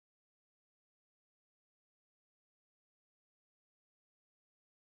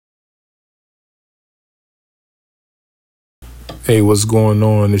Hey, what's going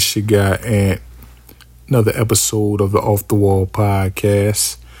on? It's your guy Ant. Another episode of the Off the Wall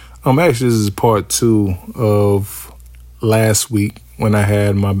podcast. Actually, this is part 2 of last week when I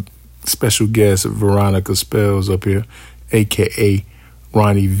had my special guest Veronica Spells up here, aka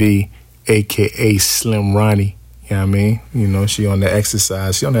Ronnie V, aka Slim Ronnie. You know what I mean? You know, she on the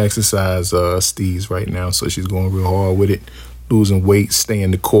exercise steez right now, so she's going real hard with it, losing weight,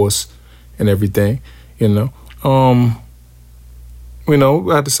 staying the course, and everything.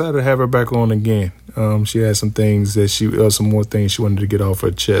 I decided to have her back on again. She had some things that some more things she wanted to get off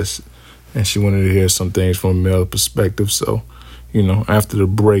her chest, and she wanted to hear some things from a male perspective. So, after the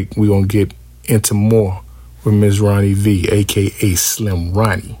break, we're going to get into more with Ms. Ronnie V, a.k.a. Slim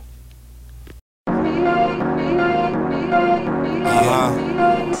Ronnie.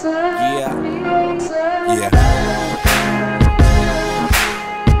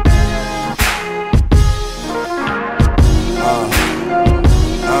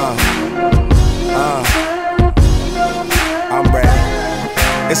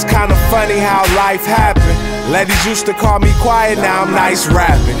 It's kinda funny how life happened. Ladies used to call me quiet, now I'm nice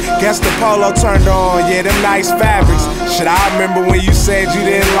rapping. Guess the polo turned on, yeah, them nice fabrics. Shit, I remember when you said you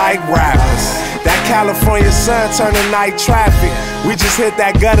didn't like rappers. That California sun turned to night traffic. We just hit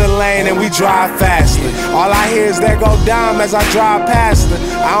that gutter lane and we drive faster. All I hear is there go Dime as I drive past her.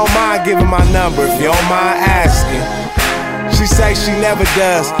 I don't mind giving my number if you don't mind asking. She say she never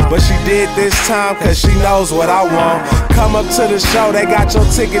does, but she did this time cause she knows what I want. Come up to the show, they got your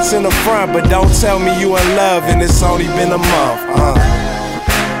tickets in the front, but don't tell me you in love and it's only been a month.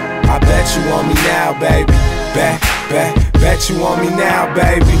 I bet you want me now, baby. Bet you want me now,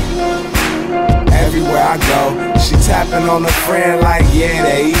 baby. Everywhere I go, she tapping on a friend like, yeah,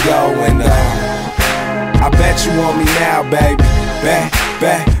 there you go. And I bet you want me now, baby.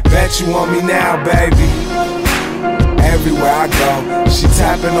 Bet you want me now, baby. Everywhere I go, she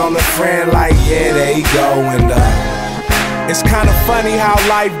tapping on a friend like, yeah, there you go. And it's kinda funny how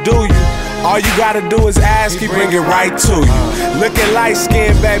life do you. All you gotta do is ask, he bring it right to you. Looking light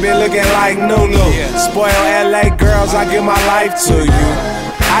skinned, baby, looking like Nunu. Spoil LA girls, I give my life to you.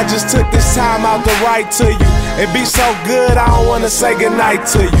 I just took this time out to write to you. It be so good, I don't wanna say goodnight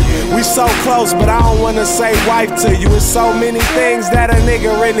to you. We so close, but I don't wanna say wife to you. It's so many things that a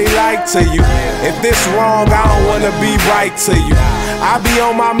nigga really like to you. If this wrong, I don't wanna be right to you. I be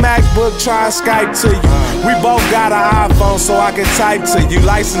on my MacBook trying Skype to you. We both got an iPhone so I can type to you.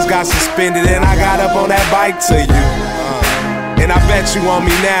 License got suspended and I got up on that bike to you. And I bet you want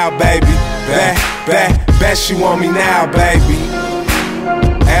me now, baby. Bet you want me now, baby.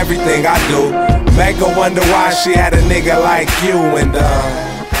 Everything I do make her wonder why she had a nigga like you. And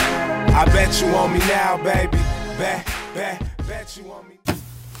I bet you want me now, baby. Bet you want me.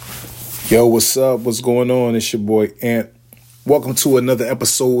 Yo, what's up? What's going on? It's your boy Ant. Welcome to another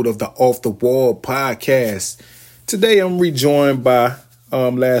episode of the Off the Wall podcast. Today I'm rejoined by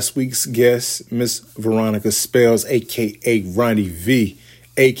last week's guest, Miss Veronica Spells, aka Ronnie V,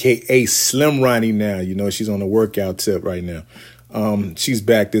 aka Slim Ronnie now. You know, she's on a workout tip right now. She's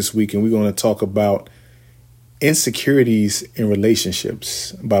back this week, and we're going to talk about insecurities in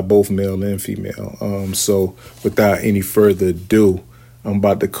relationships by both male and female. So without any further ado, I'm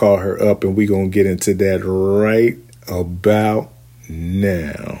about to call her up, and we're going to get into that right about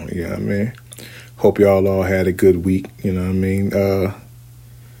now. You know what I mean? Hope y'all all had a good week. You know what I mean?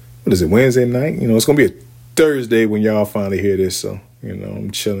 What is it, Wednesday night? You know, it's going to be a Thursday when y'all finally hear this, so,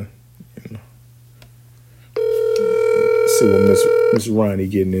 I'm chilling. See what Miss Ronnie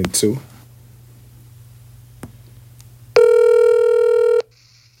getting into.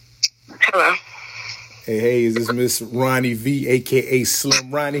 Hello. Hey, is this Miss Ronnie V, aka Slim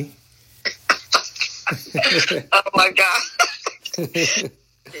Ronnie? Oh my God.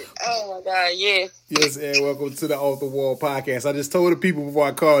 Oh my God, yes. Yes, and welcome to the Off the Wall podcast. I just told the people before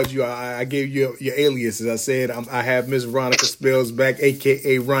I called you, I gave you your aliases. I said I have Miss Veronica Spells back,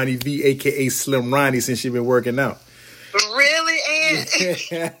 aka Ronnie V, aka Slim Ronnie, since she's been working out. Really, Ant?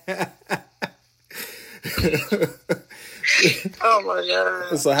 Oh my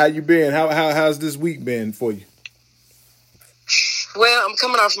God. So how you been? How's this week been for you? Well, I'm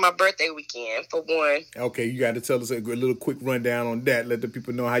coming off my birthday weekend, for one. Okay, you got to tell us a little quick rundown on that. Let the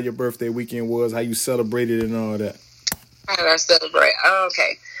people know how your birthday weekend was, how you celebrated and all that. How did I celebrate?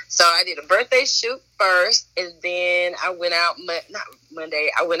 Okay. So I did a birthday shoot first, and then I went out, not Monday,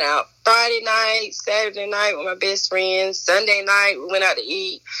 I went out Friday night, Saturday night with my best friends. Sunday night, we went out to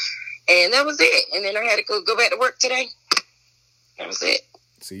eat, and that was it. And then I had to go back to work today. That was it.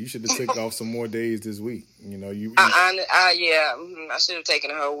 See, you should have taken off some more days this week. You know, I should have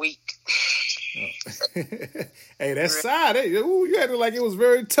taken a whole week. Hey, that side, hey, ooh, you acted like it was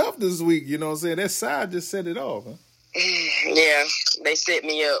very tough this week. You know what I'm saying? That side just set it off. Huh? Yeah, they set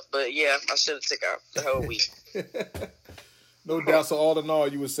me up, but yeah, I should have took off the whole week. No doubt. So all in all,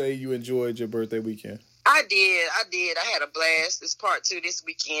 you would say you enjoyed your birthday weekend. I did. I had a blast. It's part 2 this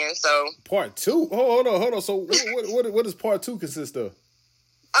weekend, so. Part 2? Oh, hold on. So what does part 2 consist of?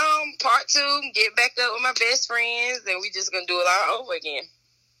 Part 2, get back up with my best friends, and we just gonna do it all over again.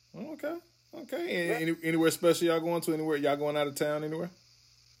 Okay. Anywhere special y'all going to? Anywhere y'all going out of town? Anywhere?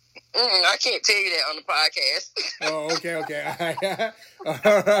 I can't tell you that on the podcast. Oh, okay. All right.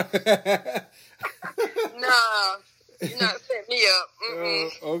 Nah, you're not setting me up.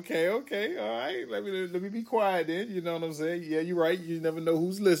 Okay. All right. Let me be quiet then. You know what I'm saying? Yeah, you're right. You never know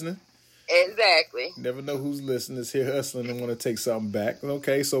who's listening. Exactly. Never know who's listening. Is here hustling and want to take something back.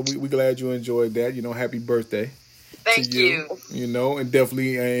 Okay, so we glad you enjoyed that. You know, happy birthday. Thank you. You know, and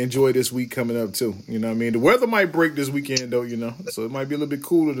definitely enjoy this week coming up too. You know what I mean? The weather might break this weekend though, you know. So it might be a little bit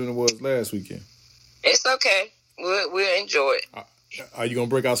cooler than it was last weekend. It's okay. We'll enjoy it. Are you going to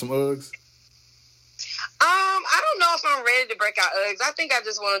break out some Uggs? I don't know if I'm ready to break out Uggs. I think I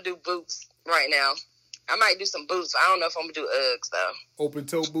just want to do boots right now. I might do some boots, but I don't know if I'm going to do Uggs though. Open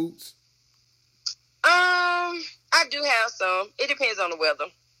toe boots? I do have some. It depends on the weather.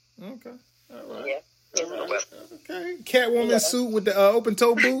 Okay. All right. Yeah. Depends on the weather. Okay. Catwoman suit with the open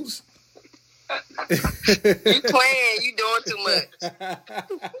toe boots? You playing. You doing too much.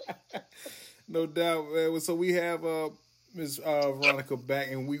 No doubt, man. So we have Ms. Veronica back,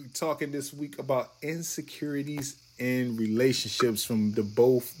 and we talking this week about insecurities in relationships from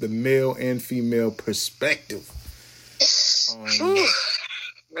both the male and female perspective.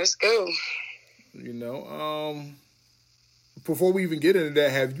 Let's go. You know, before we even get into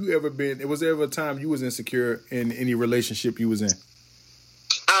that, was there ever a time you was insecure in any relationship you was in?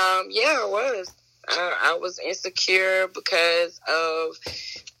 Yeah, I was. I was insecure because of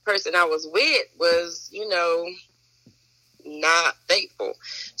the person I was with was, not faithful.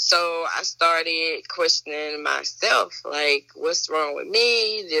 So I started questioning myself, like, what's wrong with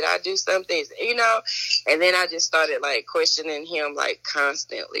me? Did I do something? And then I just started like questioning him like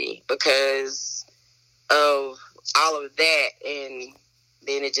constantly because of all of that, and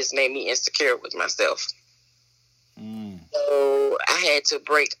then it just made me insecure with myself. So I had to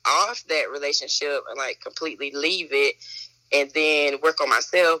break off that relationship and like completely leave it, and then work on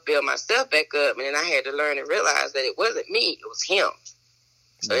myself, build myself back up. And then I had to learn and realize that it wasn't me, it was him.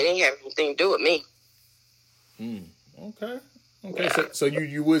 So it didn't have anything to do with me. Okay. So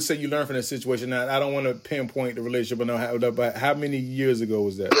you would say you learned from that situation. Now, I don't want to pinpoint the relationship, but how many years ago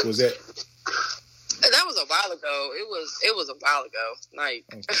was that? That was a while ago. It was a while ago. Like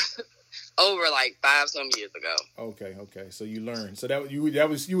over like 5-some years ago. Okay. So you learned. So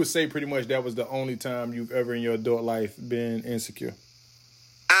you would say pretty much that was the only time you've ever in your adult life been insecure.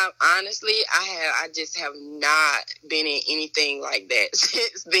 Honestly, I just have not been in anything like that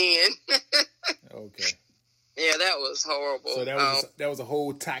since then. Okay. Yeah, that was horrible. So that was a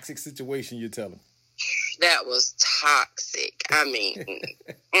whole toxic situation, you're telling? That was toxic. I mean,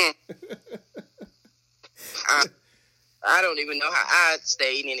 I don't even know how I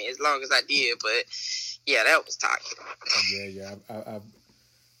stayed in it as long as I did, but yeah, that was toxic. Yeah.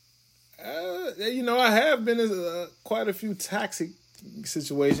 I have been in quite a few toxic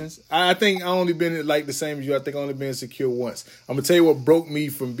situations. I think I only been like the same as you. I think I only been insecure once. I'm gonna tell you what broke me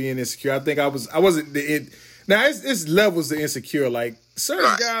from being insecure. I think I wasn't it. Now it's levels of insecure. Like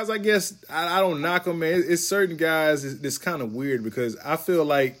certain guys, I guess I don't knock them, man. It's certain guys. It's kind of weird because I feel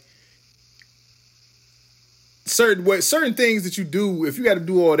like certain things that you do, if you got to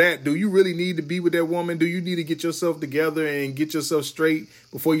do all that, do you really need to be with that woman? Do you need to get yourself together and get yourself straight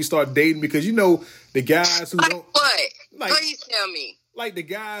before you start dating? Because the guys who don't. What? Please tell me. Like the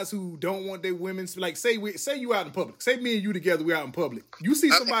guys who don't want their women, like say you out in public. Say me and you together, we out in public. You see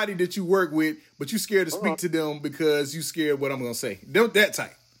somebody that you work with, but you scared to speak to them because you scared what I'm going to say. That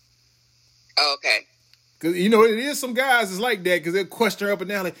type. Okay. Because, it is some guys that's like that because they'll question her up and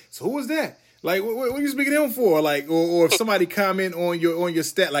down like, so who is that? Like, what are you speaking to him for? Like, or if somebody comment on your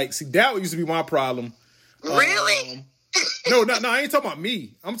stat, like, see, that used to be my problem. Really? No, I ain't talking about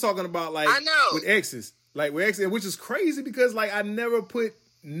me. I'm talking about like I know. With exes. Like with exes, which is crazy because like I never put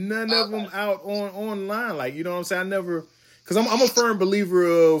none of them out online. Like, you know what I'm saying? I never, because I'm a firm believer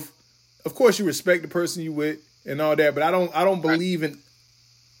of course you respect the person you with and all that, but I don't believe in.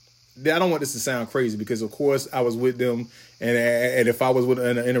 I don't want this to sound crazy because of course I was with them, and if I was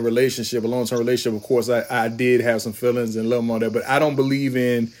in a relationship, a long-term relationship, of course I did have some feelings and love them all that, but I don't believe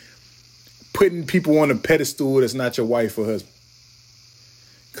in putting people on a pedestal that's not your wife or husband.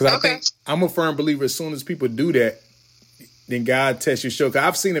 Because I think I'm a firm believer as soon as people do that, then God tests your show. Because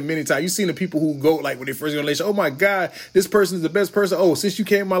I've seen it many times. You've seen the people who go, like, when they first get in a relationship, oh my God, this person is the best person. Oh, since you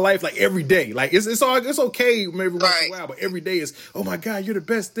came in my life, like every day. Like, it's okay maybe once in a while, but every day is, oh my God, you're the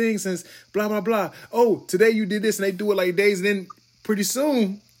best thing since blah, blah, blah. Oh, today you did this, and they do it like days, and then pretty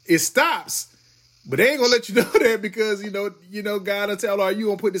soon it stops. But they ain't gonna let you know that because, you know, God will tell, you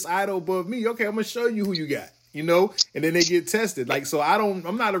gonna put this idol above me. Okay, I'm gonna show you who you got, and then they get tested. Like, so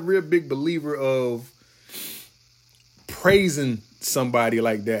I'm not a real big believer of praising somebody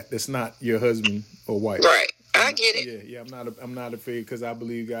like that that's not your husband or wife. Right. I get it. Yeah, I'm not afraid because I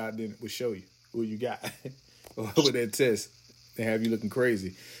believe God then will show you who you got with that test and have you looking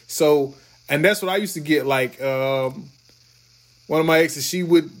crazy. So, and that's what I used to get, like, one of my exes, she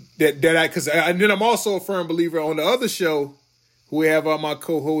would, and then I'm also a firm believer on the other show, we have my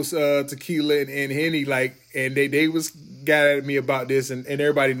co-hosts, Tequila and Henny, like, and they was got at me about this, and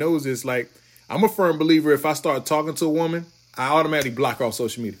everybody knows this, like, I'm a firm believer if I start talking to a woman, I automatically block her off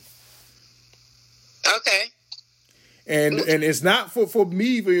social media. Okay. And it's not for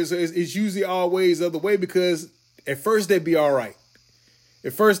me, it's usually always the other way because at first they'd be all right.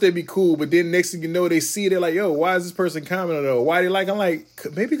 At first they'd be cool, but then next thing you know, they see it, they're like, yo, why is this person commenting on? Why they like? I'm like,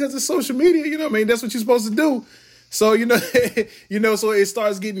 maybe because it's social media, you know what I mean? That's what you're supposed to do. So, so it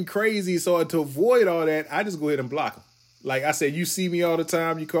starts getting crazy. So to avoid all that, I just go ahead and block them. Like I said, you see me all the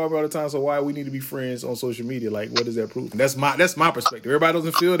time, you call me all the time, so why we need to be friends on social media? Like, what does that prove? And that's my perspective. Everybody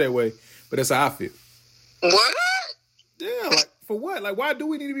doesn't feel that way, but that's how I feel. What? Yeah, like, for what? Like, why do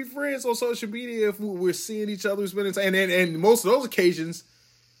we need to be friends on social media if we're seeing each other, spending time? And most of those occasions,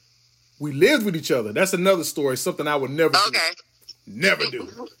 we lived with each other. That's another story, something I would never do. Never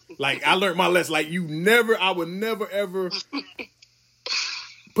do. Like, I learned my lesson. Like, I would never, ever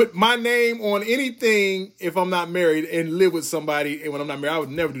put my name on anything if I'm not married and live with somebody. And when I'm not married, I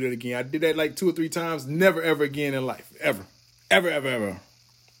would never do that again. I did that like 2 or 3 times. Never, ever again in life. Ever. Ever, ever, ever.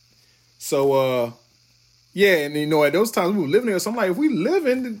 So, yeah, and at those times we were living there, so I'm like, if we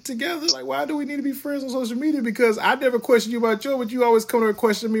living together, like, why do we need to be friends on social media? Because I never questioned you about you, but you always come to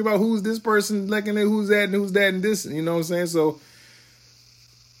question me about who's this person, like, and who's that, and who's that, and this, you know what I'm saying? So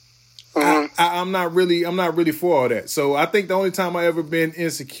I'm not really for all that. So I think the only time I ever been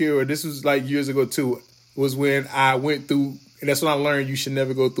insecure, this was like years ago too, was when I went through, and that's when I learned you should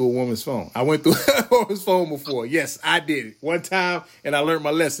never go through a woman's phone. I went through a woman's phone before. Yes, I did it one time, and I learned my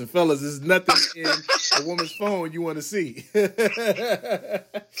lesson. Fellas, there's nothing in a woman's phone you want to see.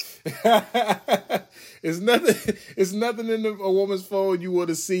 It's nothing in a woman's phone you want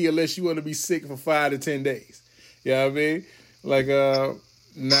to see unless you want to be sick for 5 to 10 days. You know what I mean? Like,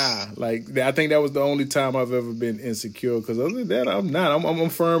 nah. Like, I think that was the only time I've ever been insecure. Because other than that, I'm not. I'm a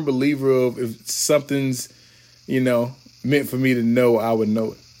firm believer of if something's, meant for me to know, I would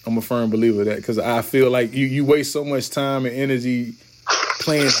know it. I'm a firm believer of that because I feel like you waste so much time and energy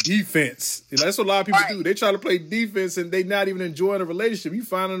playing defense. That's what a lot of people do. They try to play defense and they not even enjoying the relationship. You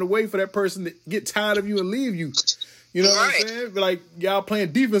finding a way for that person to get tired of you and leave you. You know what I'm saying? Like, y'all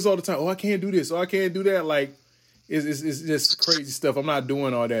playing defense all the time. Oh, I can't do this. Oh, I can't do that. Like, it's just crazy stuff. I'm not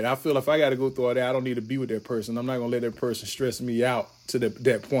doing all that. I feel if I got to go through all that, I don't need to be with that person. I'm not going to let that person stress me out to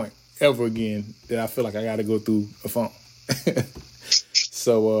that point ever again that I feel like I got to go through a phone.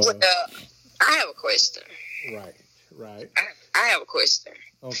 So, I have a question. Right. I have a question.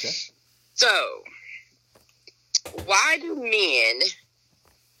 Okay. So, why do men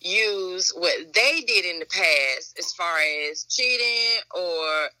use what they did in the past as far as cheating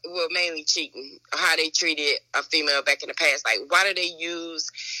mainly cheating, or how they treated a female back in the past? Like, why do they use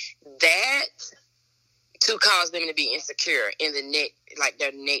that to cause them to be insecure in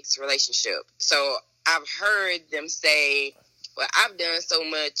their next relationship? So, I've heard them say, well, I've done so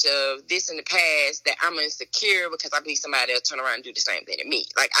much of this in the past that I'm insecure because I believe somebody will turn around and do the same thing to me.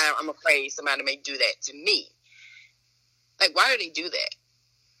 Like, I'm afraid somebody may do that to me. Like, why do they do that?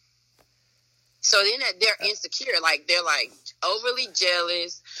 So then they're insecure. Like, they're like overly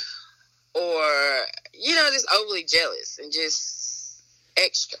jealous or, just overly jealous and just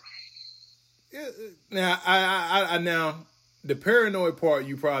extra. Yeah. Now, I now, the paranoid part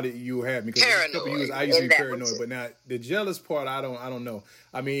you have because a couple years I used to be paranoid, but now the jealous part I don't know.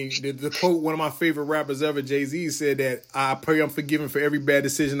 I mean, the quote, one of my favorite rappers ever, Jay-Z, said that I pray I'm forgiven for every bad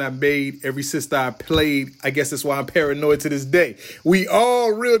decision I made, every sister I played. I guess that's why I'm paranoid to this day. We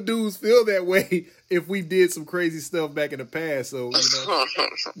all real dudes feel that way if we did some crazy stuff back in the past. So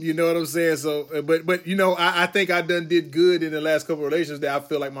you know what I'm saying. So, but I think I did good in the last couple of relations that I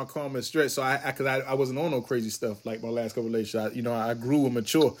feel like my karma is stretched. So because I wasn't on no crazy stuff like my last couple of relations. established. I grew and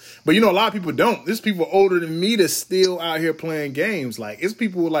mature. But, a lot of people don't. There's people older than me that's still out here playing games. Like, it's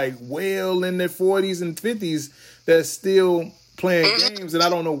people, like, well in their 40s and 50s that's still playing games, and I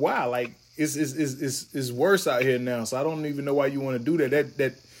don't know why. Like, it's worse out here now, so I don't even know why you want to do that.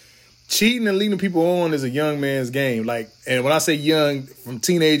 That cheating and leading people on is a young man's game. Like, and when I say young, from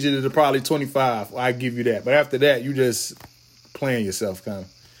teenager to probably 25, I give you that. But after that, you just playing yourself, kind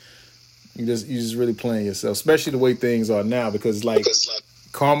of. You just really playing yourself, especially the way things are now, because like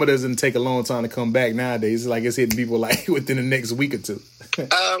karma doesn't take a long time to come back nowadays. It's like it's hitting people like within the next week or two.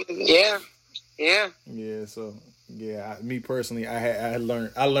 Yeah. So me personally, I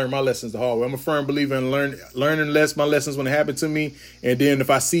learned my lessons the hard way. I'm a firm believer in learning my lessons when it happened to me, and then if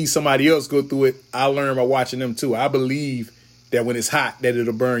I see somebody else go through it, I learn by watching them too. I believe that when it's hot, that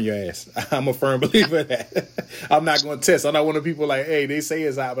it'll burn your ass. I'm a firm believer in that. I'm not going to test. I'm not one of the people like, hey, they say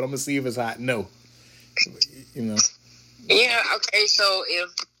it's hot, but I'm going to see if it's hot. No. Yeah, okay, so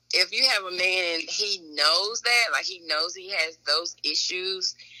if you have a man and he knows that, like he knows he has those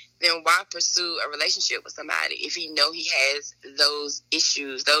issues, then why pursue a relationship with somebody if he know he has those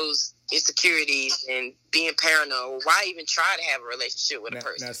issues, those insecurities, and being paranoid? Why even try to have a relationship with a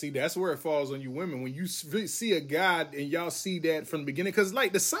person? Now, see, that's where it falls on you women. When you see a guy and y'all see that from the beginning, because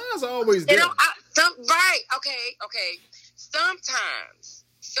like the signs are always there. Okay. Sometimes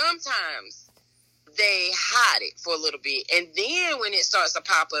they hide it for a little bit, and then when it starts to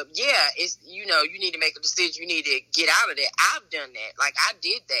pop up, it's you need to make a decision. You need to get out of that. I've done that. Like I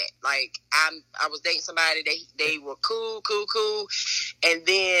did that. Like I was dating somebody. They were cool, and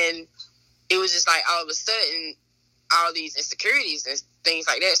then it was just like all of a sudden all these insecurities and things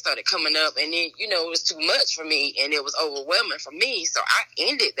like that started coming up, and then it was too much for me, and it was overwhelming for me. So I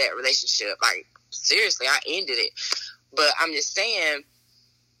ended that relationship. Like seriously, I ended it. But I'm just saying.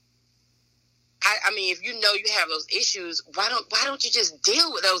 I mean, if you know you have those issues, why don't you just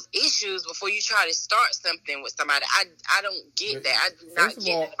deal with those issues before you try to start something with somebody? I don't get that. I do not get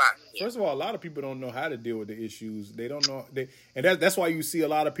that about him. First of all, a lot of people don't know how to deal with the issues. They don't know, and that's why you see a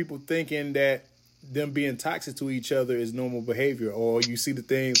lot of people thinking that them being toxic to each other is normal behavior, or you see the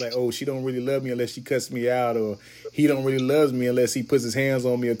things like, oh, she don't really love me unless she cuts me out, or he don't really love me unless he puts his hands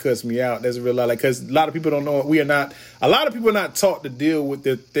on me or cuts me out. That's a real lot, like, because a lot of people don't know. A lot of people are not taught to deal with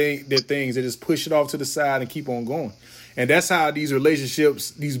their things. They just push it off to the side and keep on going, and that's how these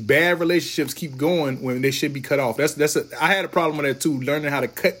bad relationships keep going when they should be cut off. I had a problem with that too, learning how to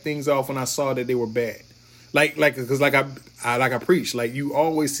cut things off when I saw that they were bad. Because I preach, like you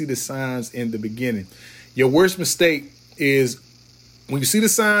always see the signs in the beginning. Your worst mistake is when you see the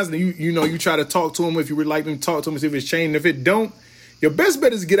signs and you try to talk to them. If you would like them, talk to them, see if it's changing. If it don't, your best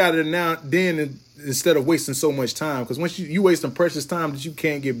bet is to get out of it then instead of wasting so much time. Because once you wasting precious time that you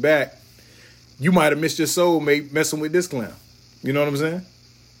can't get back, you might have missed your soulmate messing with this clown. You know what I'm saying?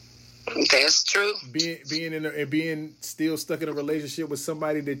 That's true. Being still stuck in a relationship with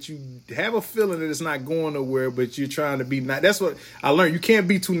somebody that you have a feeling that it's not going nowhere, but you're trying to be nice. That's what I learned. You can't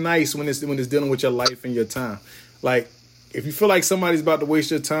be too nice when it's dealing with your life and your time. Like if you feel like somebody's about to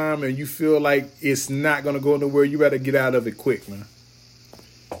waste your time and you feel like it's not going to go nowhere, you better get out of it quick, man.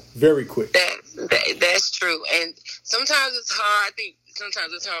 Very quick. That's true. And sometimes it's hard. I think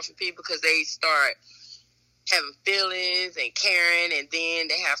sometimes it's hard for people because they start having feelings and caring, and then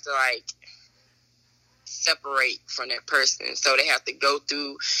they have to like separate from that person. So they have to go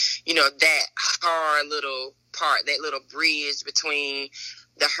through, that hard little part, that little bridge between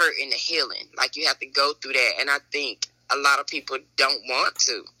the hurt and the healing. Like you have to go through that. And I think a lot of people don't want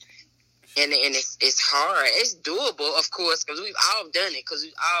to. And it's hard. It's doable, of course, because we've all done it, because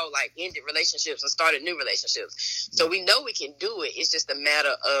we've all like ended relationships and started new relationships. So we know we can do it. It's just a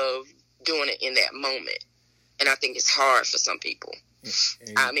matter of doing it in that moment. And I think it's hard for some people.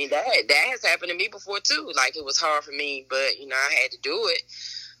 I mean, that has happened to me before too. Like it was hard for me, but I had to do it.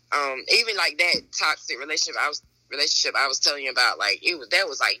 Even like that toxic relationship I was telling you about, like that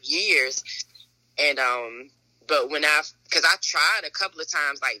was like years. And but because I tried a couple of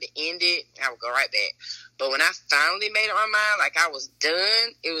times like to end it, I would go right back. But when I finally made up my mind, like I was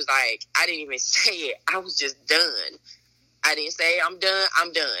done, it was like I didn't even say it. I was just done. I didn't say I'm done.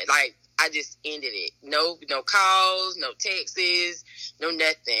 I'm done. Like I just ended it. No calls, no texts, no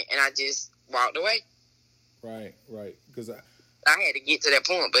nothing. And I just walked away. Right. Because I had to get to that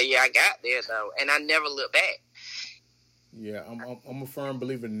point. But yeah, I got there though. And I never looked back. Yeah, I'm a firm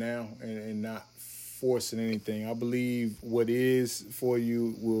believer now and not forcing anything. I believe what is for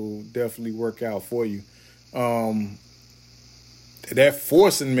you will definitely work out for you. That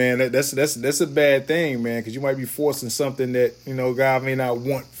forcing, man, that's a bad thing, man, because you might be forcing something that God may not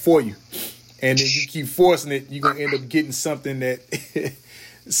want for you, and then you keep forcing it, you're gonna end up getting something that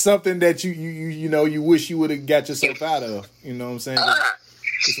something that you know you wish you would have got yourself out of. You know what I'm saying?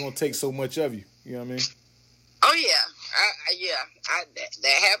 It's gonna take so much of you. You know what I mean? Oh yeah,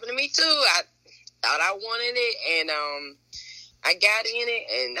 that happened to me too. I thought I wanted it, and I got in it,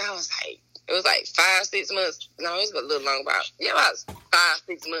 and I was like, it was like 5-6 months. No, it was a little long, about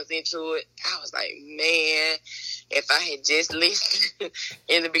 5-6 months into it. I was like, man, if I had just listened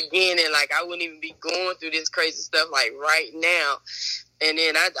in the beginning, like I wouldn't even be going through this crazy stuff like right now. And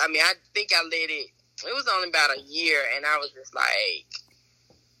then I think I let it. It was only about a year, and I was just like,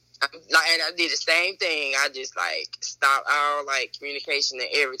 and I did the same thing. I just like stopped all like communication and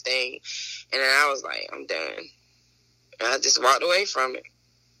everything, and then I was like, I'm done. And I just walked away from it.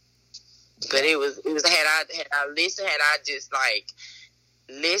 But it was had I listened, had I just like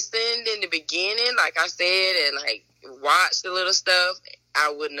listened in the beginning, like I said, and like watched the little stuff,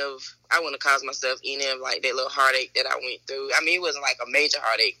 I wouldn't have caused myself any of like that little heartache that I went through. I mean, it wasn't like a major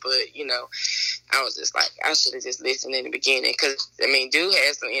heartache, but you know, I was just like, I should have just listened in the beginning, because I mean, dude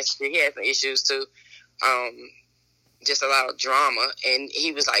had some issues too, just a lot of drama, and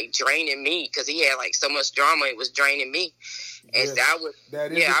he was like draining me because he had like so much drama, it was draining me. And yes,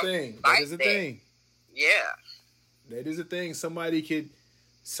 that is a thing. Yeah, that is a thing.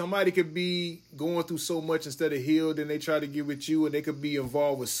 Somebody could be going through so much instead of healed, and they try to get with you, and they could be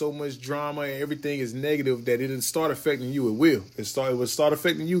involved with so much drama, and everything is negative that it'll start affecting you. It will. It will start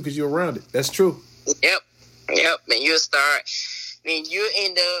affecting you because you're around it. That's true. Yep. And you'll start. Then you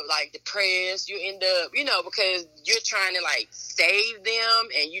end up like depressed. You end up, you know, because you're trying to like save them,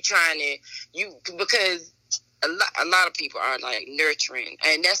 and because a lot of people are like nurturing,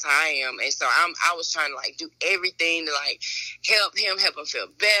 and that's how I am. And so I was trying to like do everything to like help him feel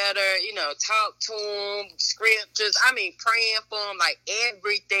better, you know, talk to him, scriptures, praying for him, like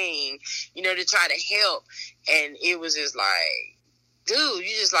everything, you know, to try to help. And it was just like, dude,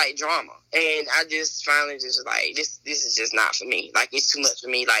 you just like drama. And I just finally just like, this is just not for me. Like, it's too much for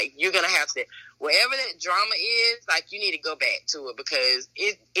me. Like, you're going to have to, wherever that drama is, like, you need to go back to it, because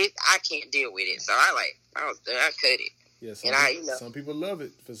I can't deal with it. So I cut it. Yeah, some people love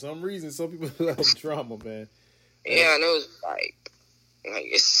it. For some reason, some people love drama, man. Yeah, and it was like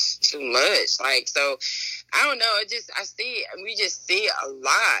it's too much. Like, so I don't know. We just see it a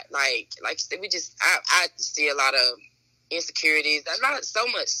lot. Like I said, I see a lot of insecurities, so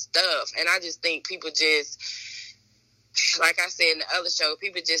much stuff, and I just think people just, like I said in the other show,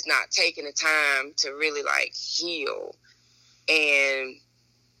 people just not taking the time to really like heal. And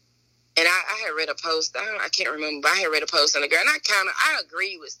I had read a post, I can't remember, but I had read a post on a girl, and I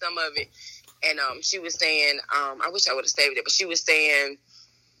agree with some of it. And she was saying, I wish I would have saved it, but she was saying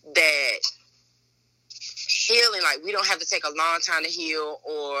that healing, like, we don't have to take a long time to heal,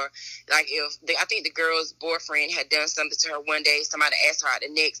 or like I think the girl's boyfriend had done something to her one day, somebody asked her out the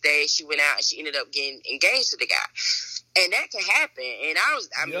next day, she went out and she ended up getting engaged to the guy. And that can happen. And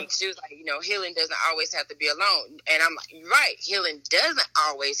she was like, you know, healing doesn't always have to be alone. And I'm like, you're right, healing doesn't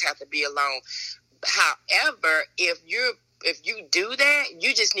always have to be alone. However, if you do that,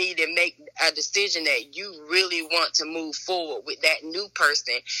 you just need to make a decision that you really want to move forward with that new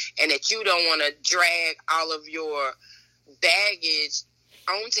person, and that you don't want to drag all of your baggage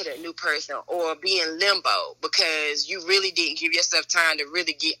onto that new person, or be in limbo because you really didn't give yourself time to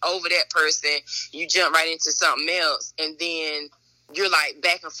really get over that person. You jump right into something else, and then you're like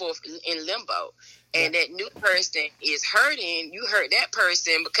back and forth in limbo. And that new person is hurting. You hurt that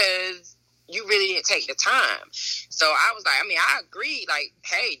person because you really didn't take the time. So I was like, I agree. Like,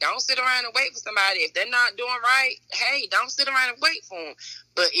 hey, don't sit around and wait for somebody. If they're not doing right, hey, don't sit around and wait for them.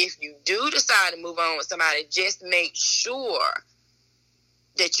 But if you do decide to move on with somebody, just make sure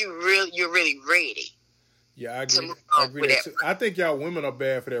that you're really ready. Yeah, I agree. I agree with that too. I think y'all women are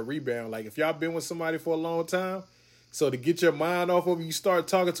bad for that rebound. Like, if y'all been with somebody for a long time, so to get your mind off of it, you start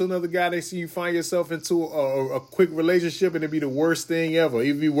talking to another guy, they see you find yourself into a quick relationship, and it'd be the worst thing ever.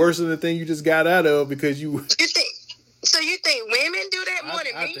 It'd be worse than the thing you just got out of because you... You think women do that more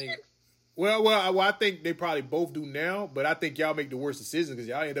than men? Well, I think they probably both do now, but I think y'all make the worst decisions because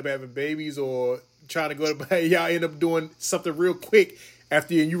y'all end up having babies or trying to go to... Y'all end up doing something real quick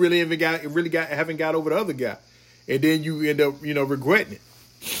after you really haven't got over the other guy. And then you end up, regretting it.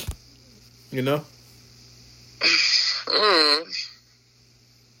 You know?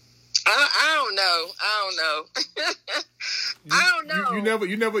 I don't know.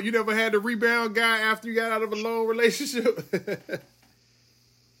 You never had a rebound guy after you got out of a long relationship?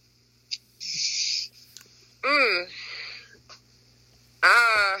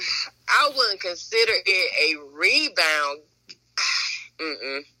 I wouldn't consider it a rebound.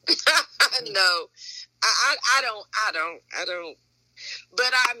 know. I don't.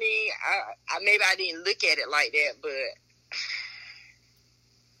 But I mean, I maybe I didn't look at it like that, but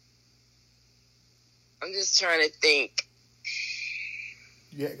I'm just trying to think.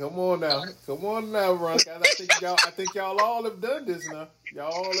 Yeah, come on now, Ron. I think y'all all have done this now.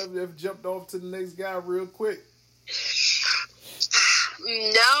 Y'all all have jumped off to the next guy real quick.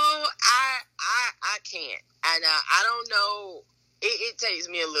 No, I can't. And I don't know. It takes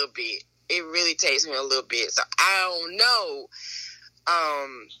me a little bit. It really takes me a little bit. So I don't know.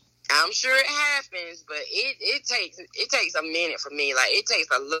 I'm sure it happens, but it takes a minute for me. Like, it takes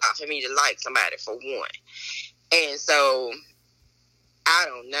a lot for me to like somebody, for one. And so I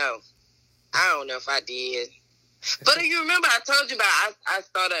don't know. I don't know if I did. But you remember I told you about I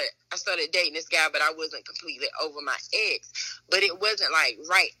started dating this guy, but I wasn't completely over my ex. But it wasn't like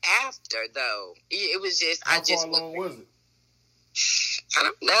right after though. It was just How far along was it? I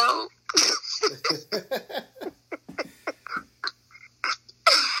don't know.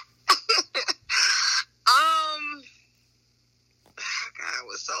 God, it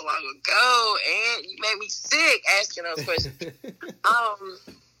was so long ago, and you made me sick asking those questions.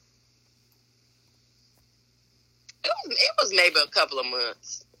 It was maybe a couple of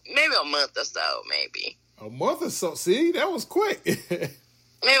months. Maybe a month or so, maybe. A month or so? See, that was quick. Maybe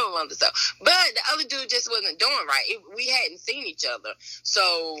a month or so. But the other dude just wasn't doing right. We hadn't seen each other.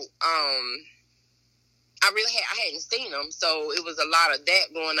 So, I hadn't seen him. So, it was a lot of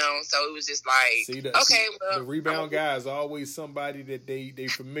that going on. So, it was just like, the rebound guy is always somebody that they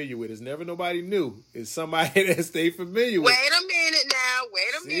familiar with. It's never nobody new. It's somebody that they familiar with. Wait a minute now.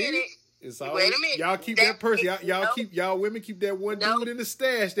 Wait a minute. It's always, wait a minute. Y'all keep that person. Y'all women keep that one dude in the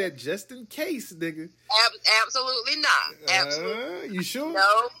stash, that just in case, nigga. Absolutely not. Absolutely. You sure?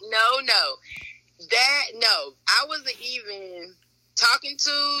 No. I wasn't even talking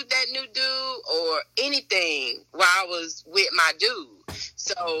to that new dude or anything while I was with my dude.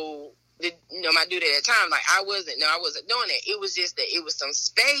 So, my dude at that time, like, I wasn't doing that. It was just that it was some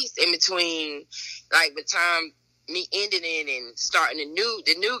space in between, like, the time me ending it and starting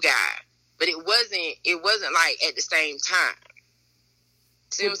the new guy. But it wasn't like at the same time.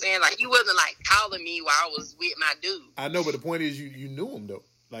 See what I'm saying? Like, he wasn't like calling me while I was with my dude. I know, but the point is you knew him though.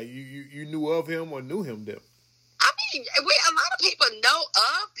 Like, you knew of him or knew him though. I mean, a lot of people know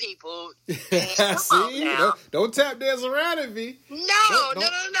of people. See, don't tap dance around at me. No.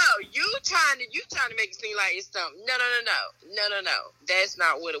 You trying to make it seem like it's something. No. That's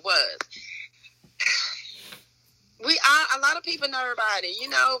not what it was. A lot of people know about it,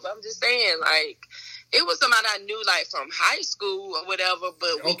 but I'm just saying, like, it was somebody I knew, like, from high school or whatever,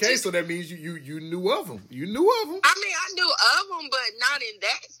 but so that means you knew of him. You knew of him. I mean, I knew of him, but not in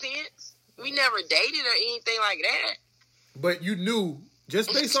that sense. We never dated or anything like that. But you knew,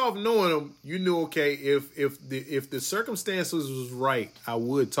 just based off knowing him, you knew, okay, if the circumstances was right, I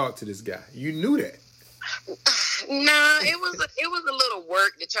would talk to this guy. You knew that. No, it was a little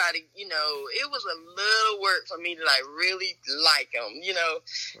work to try to, it was a little work for me to, like, really like him,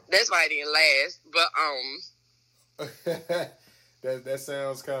 That's why it didn't last. But that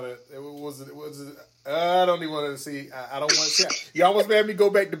sounds kind of, I don't even want to see. I don't want to see. You almost made me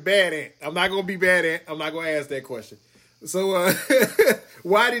go back to bad Ant. I'm not going to be bad Ant. I'm not going to ask that question. So,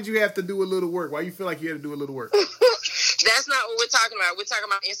 why did you have to do a little work? Why you feel like you had to do a little work? That's not what we're talking about. We're talking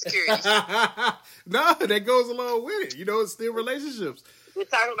about insecurities. No, that goes along with it. It's still relationships. We're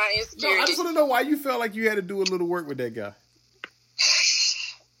talking about insecurities. No, I just want to know why you felt like you had to do a little work with that guy.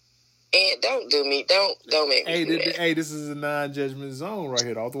 And don't do me. Don't make me do that. Hey, this is a non-judgment zone right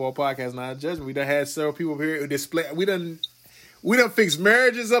here. The Off the Wall Podcast, non-judgment. We done had several people up here who display. We done fixed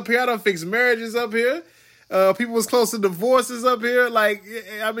marriages up here. I done fixed marriages up here. People was close to divorces up here. Like,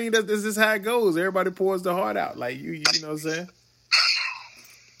 I mean, this is how it goes. Everybody pours their heart out. Like, you know what I'm saying?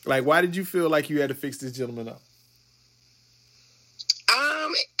 Like, why did you feel like you had to fix this gentleman up?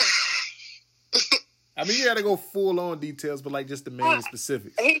 I mean, you got to go full on details, but like just the main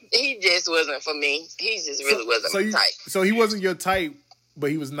specifics. He just wasn't for me. He just really wasn't my type. So he wasn't your type,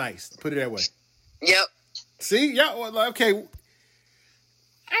 but he was nice. Put it that way. Yep. See, y'all, okay.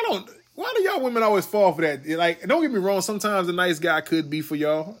 Why do y'all women always fall for that? Like, don't get me wrong. Sometimes a nice guy could be for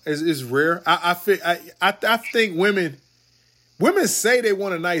y'all. It's rare. I think women say they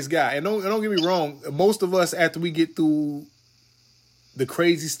want a nice guy, and don't get me wrong. Most of us, after we get through the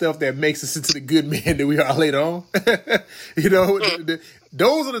crazy stuff that makes us into the good men that we are later on,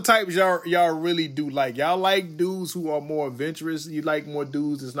 those are the types y'all really do like. Y'all like dudes who are more adventurous. You like more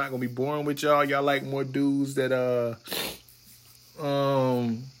dudes that's not gonna be boring with y'all. Y'all like more dudes that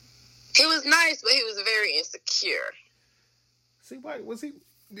He was nice, but he was very insecure. See, why was he?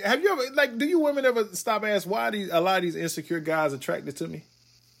 have you ever, like, do you women ever stop and ask why a lot of these insecure guys attracted to me?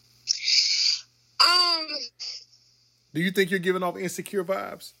 Do you think you're giving off insecure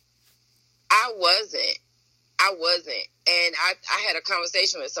vibes? I wasn't. And I had a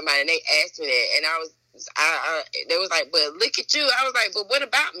conversation with somebody and they asked me that, and they was like, but look at you. I was like, but what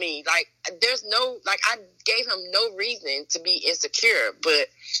about me? Like, there's no, like, I gave him no reason to be insecure, but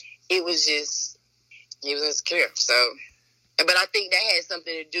he was insecure. So, but I think that had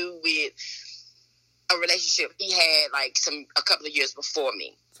something to do with a relationship he had like a couple of years before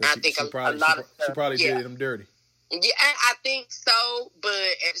me. So I think a lot of stuff. She probably did him dirty. Yeah, I think so, but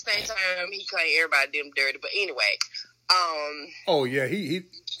at the same time, he claimed everybody did him dirty. But anyway, oh yeah, he.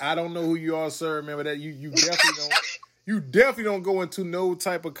 I don't know who you are, sir. Remember that you definitely don't. You definitely don't go into no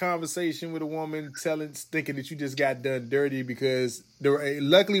type of conversation with a woman thinking that you just got done dirty because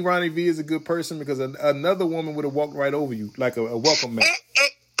luckily Ronnie V is a good person because another woman would have walked right over you like a welcome mat.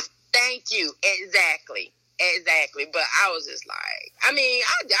 Thank you. Exactly. But I was just like, I mean,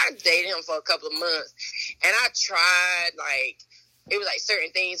 I dated him for a couple of months and I tried, like, it was like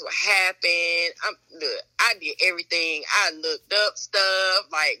certain things would happen. Look, I did everything. I looked up stuff,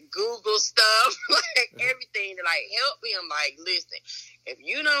 like Google stuff, like everything to like help me. I'm like, listen, if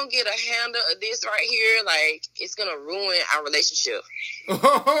you don't get a handle of this right here, like it's gonna ruin our relationship.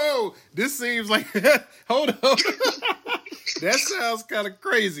 Oh, this seems like hold on. That sounds kind of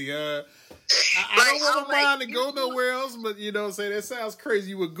crazy. I don't want my mind to go nowhere else, but you know what I'm saying? That sounds crazy.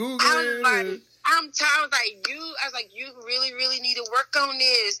 You were Googling. I'm tired. I was like, you really, really need to work on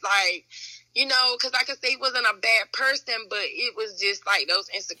this. Like, you know, because like I say, he wasn't a bad person, but it was just like those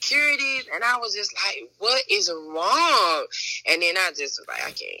insecurities. And I was just like, what is wrong? And then I just was like,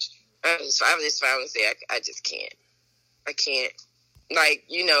 I can't. I just finally say, I just can't. I can't. Like,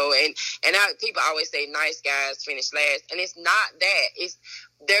 you know, and people always say nice guys finish last. And it's not that.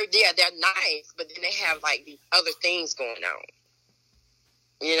 They're nice, but then they have like these other things going on.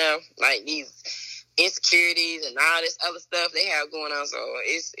 You know, like these insecurities and all this other stuff they have going on. So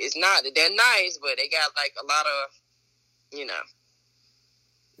it's not that they're nice, but they got like a lot of, you know.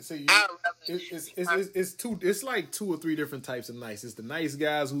 So it's like 2 or 3 different types of nice. It's the nice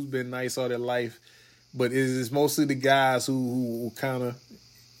guys who's been nice all their life, but it's mostly the guys who kind of,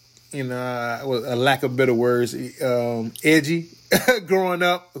 you know, a lack of better words, edgy growing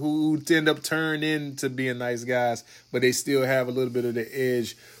up, who end up turning into being nice guys, but they still have a little bit of the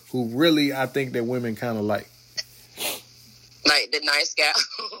edge, who really I think that women kind of like. Like the nice guy.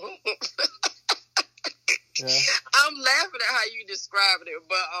 Yeah. I'm laughing at how you described it,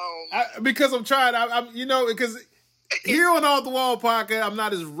 but because I'm trying. I'm you know, because here on Off the Wall podcast, I'm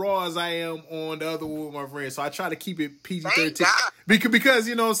not as raw as I am on the other one with my friends, so I try to keep it PG-13. Because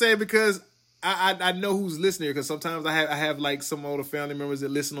you know what I'm saying. Because I know who's listening, because sometimes I have like some older family members that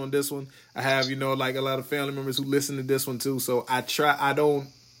listen on this one. I have, you know, like a lot of family members who listen to this one too. So I try to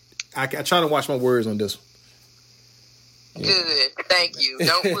watch my words on this one. Yeah. Good, thank you.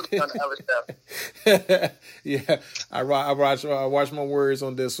 Don't put it on the other stuff. Yeah, I watch my words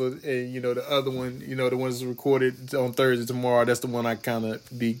on this one, and you know the other one, you know the ones recorded on Thursday tomorrow. That's the one I kind of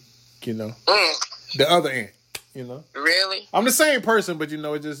be, you know, the other end. You know, really, I'm the same person, but you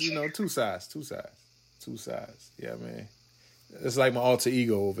know, it's just, you know, two sides. Yeah, man, it's like my alter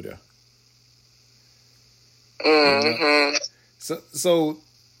ego over there. Mm-hmm. So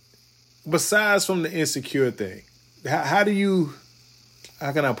besides from the insecure thing, how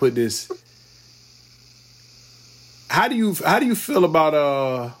can I put this? How do you feel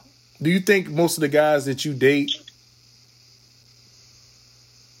about do you think most of the guys that you date,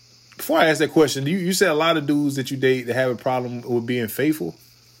 before I ask that question, you said a lot of dudes that you date that have a problem with being faithful?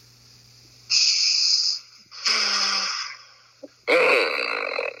 In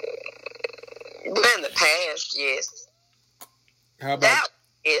the past, yes. How about that?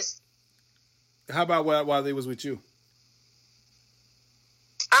 Yes. How about while they was with you?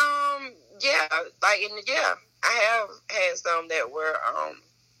 Yeah, I have had some that were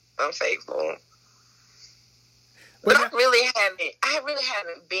unfaithful. But I really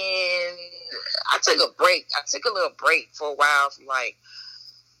haven't been. I took a break. I took a little break for a while from like,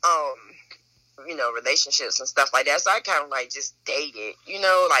 you know, relationships and stuff like that. So I kind of like just dated, you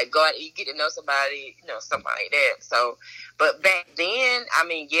know, like go out, you get to know somebody, you know, something like that. So, but back then, I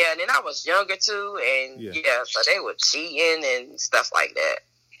mean, yeah, and then I was younger too, and yeah, so they were cheating and stuff like that.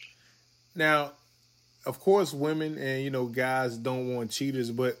 Now, of course, women and, you know, guys don't want cheaters,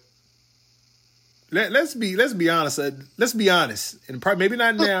 but let's be honest. Let's be honest, and probably maybe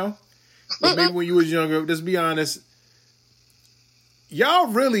not now, but maybe when you was younger. Let's be honest.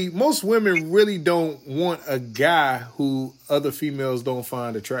 most women really don't want a guy who other females don't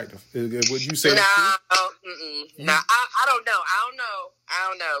find attractive. Would you say no, that? No, I don't know. I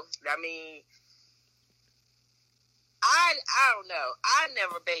don't know. I mean, I don't know. I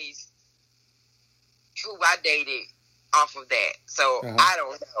never based who I dated off of that. So I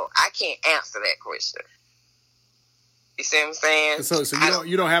don't know. I can't answer that question. You see what I'm saying? So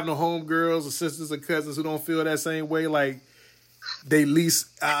you don't have no homegirls or sisters or cousins who don't feel that same way? Like they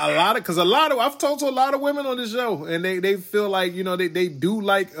least because I've talked to a lot of women on this show, and they feel like, you know, they do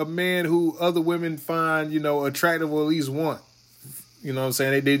like a man who other women find, you know, attractive or at least want. You know what I'm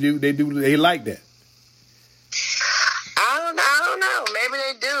saying? They like that. I don't know. Maybe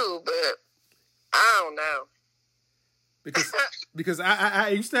they do, but I don't know. Because I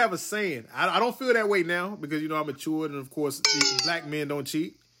used to have a saying. I don't feel that way now because, you know, I'm matured, and of course black men don't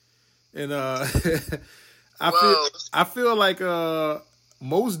cheat. And I feel like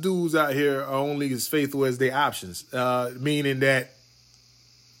most dudes out here are only as faithful as their options. Meaning that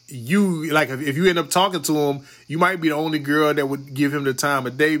you, like, if you end up talking to him, you might be the only girl that would give him the time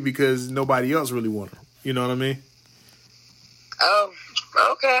of day because nobody else really wants him. You know what I mean? Oh,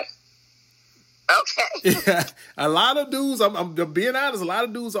 okay. Okay. Yeah, a lot of dudes, I'm being honest, a lot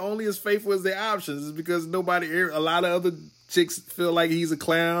of dudes are only as faithful as their options. It's because a lot of other chicks feel like he's a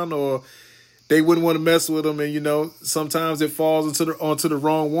clown or they wouldn't want to mess with him. And, you know, sometimes it falls onto the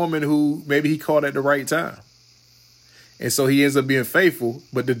wrong woman who maybe he caught at the right time. And so he ends up being faithful.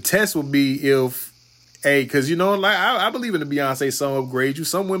 But the test will be because, you know, like I believe in the Beyonce song, upgrade you.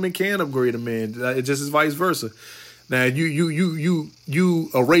 Some women can upgrade a man. It just is vice versa. Now, you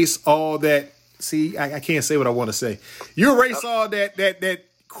erase all that. See, I can't say what I want to say. You erase all that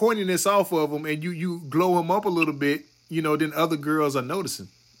corniness off of him, and you glow him up a little bit. You know, then other girls are noticing.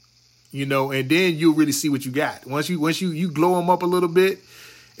 You know, and then you'll really see what you got. Once you glow him up a little bit,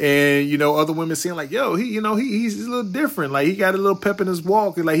 and, you know, other women seeing like, yo, he's a little different. Like, he got a little pep in his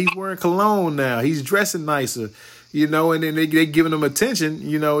walk. Like, he's wearing cologne now. He's dressing nicer. You know, and then they giving him attention,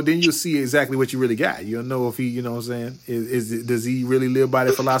 you know, then you'll see exactly what you really got. You'll know if he, you know what I'm saying, does he really live by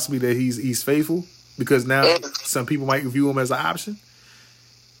the philosophy that he's faithful? Because now some people might view him as an option.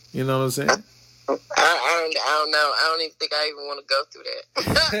 You know what I'm saying? I don't know. I don't even think I even want to go through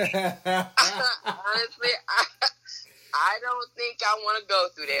that. Honestly, I don't think I want to go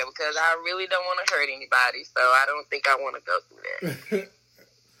through that because I really don't want to hurt anybody. So I don't think I want to go through that.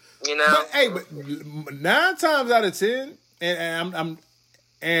 You know, but 9 times out of 10, and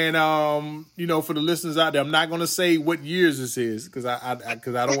you know, for the listeners out there, I'm not going to say what years this is because I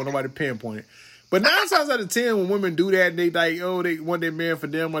don't want nobody to pinpoint it. But 9 times out of 10, when women do that, they like, they want their man for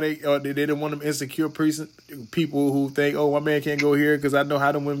them, or they don't want them insecure people who think, my man can't go here because I know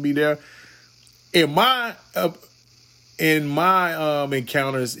how them women be there. In my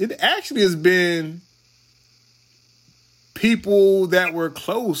encounters, it actually has been people that were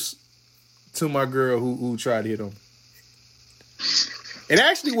close to my girl who tried to hit him. It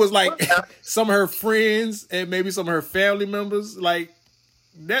actually was like some of her friends and maybe some of her family members. Like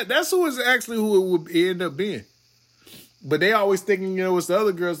that's who it would end up being. But they always thinking, you know, it's the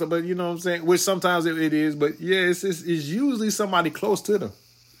other girls. But you know what I'm saying? Which sometimes it is. But yeah, it's usually somebody close to them.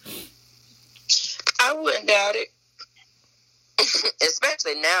 I wouldn't doubt it.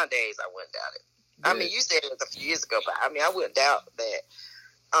 Especially nowadays, I wouldn't doubt it. I mean, you said it was a few years ago, but I mean, I wouldn't doubt that.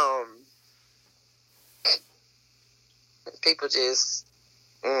 People just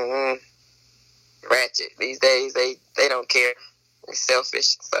ratchet these days. They don't care. They're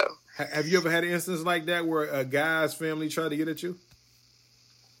selfish. So, have you ever had an instance like that where a guy's family tried to get at you?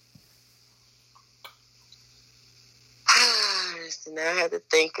 Now I have to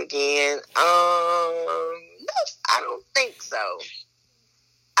think again. No, I don't think so.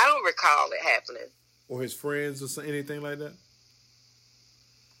 I don't recall it happening. Or his friends or anything like that?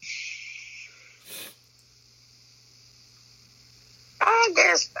 I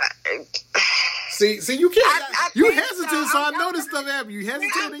guess. See, you can't. You hesitate, so I know this stuff happened. You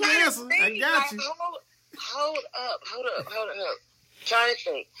hesitate in your answer. I got you. Hold up. Trying to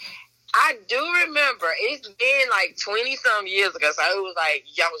think. I do remember. It's been like 20-some years ago, so it was like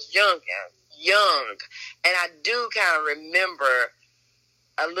I was young, and I do kind of remember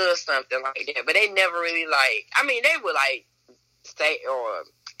a little something like that. But they never really they would like say or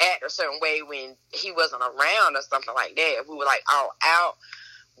act a certain way when he wasn't around or something like that. We were like all out,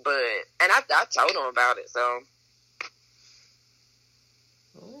 and I told him about it. So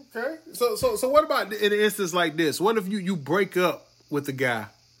okay, so what about in an instance like this? What if you break up with the guy?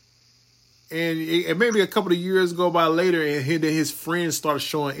 And maybe a couple of years go by later, and his friends start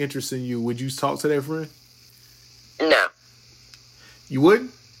showing interest in you. Would you talk to that friend? No. You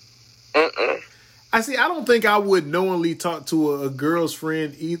wouldn't? Mm-mm. I don't think I would knowingly talk to a girl's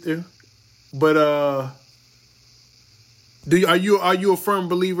friend either. But are you a firm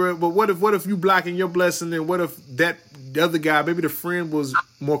believer? But what if you blocking your blessing, and what if the other guy, maybe the friend, was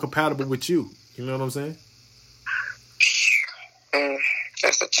more compatible with you? You know what I'm saying?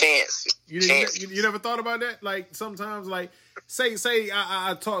 That's a chance. You never thought about that? Like sometimes, like say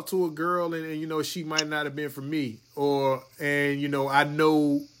I talk to a girl and you know she might not have been for me, and you know I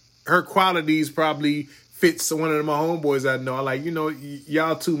know her qualities probably fits one of my homeboys I know. I like, you know,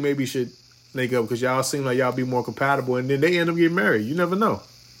 y'all two maybe should link up because y'all seem like y'all be more compatible, and then they end up getting married. You never know.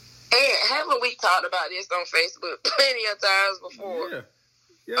 And haven't we talked about this on Facebook plenty of times before?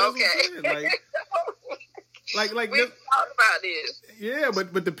 Yeah. Okay. Like we talked about this. Yeah,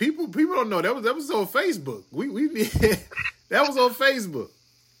 but the people don't know that was on Facebook. We that was on Facebook.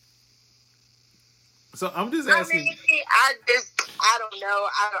 So I'm just asking. I don't know.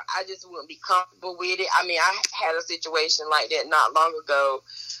 I just wouldn't be comfortable with it. I mean, I had a situation like that not long ago,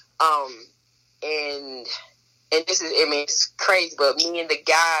 and this is, I mean, it's crazy. But me and the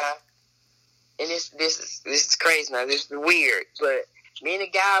guy, and this is crazy now. This is weird, but me and the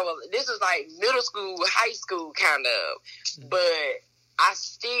guy, this was like middle school, high school kind of, but I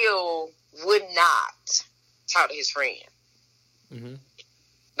still would not talk to his friend. Mm-hmm.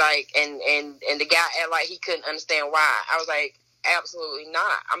 Like, and the guy acted like he couldn't understand why. I was like, absolutely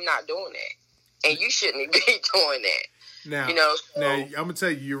not. I'm not doing that. And you shouldn't be doing that. Now, you know, so, now I'm going to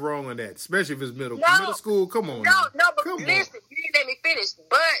tell you, you're wrong on that, especially if it's middle school. Come on. No, but come listen, on. You didn't let me finish.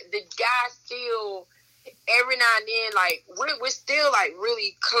 But the guy still, every now and then, like, we're still, like,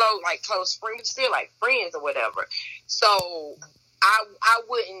 really close friends. We're still, like, friends or whatever. So, I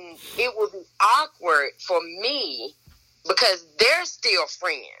wouldn't, it would be awkward for me because they're still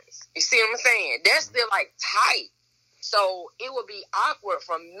friends. You see what I'm saying? They're still, like, tight. So, it would be awkward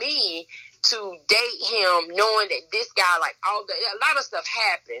for me to date him knowing that this guy, like, a lot of stuff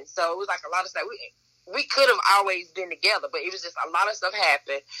happened. So, it was, like, a lot of stuff. We could have always been together, but it was just a lot of stuff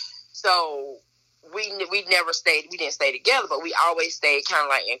happened. So, we never stayed. We didn't stay together, but we always stayed kind of,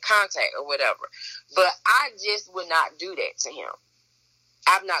 like, in contact or whatever. But I just would not do that to him.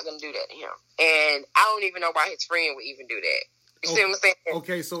 I'm not going to do that to him. And I don't even know why his friend would even do that. You see what I'm saying?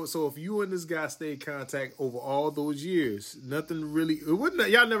 Okay, so if you and this guy stayed in contact over all those years, nothing really,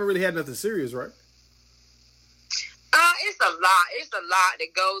 y'all never really had nothing serious, right? It's a lot. It's a lot that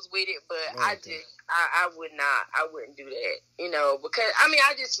goes with it, but okay. I wouldn't do that, you know, because, I mean,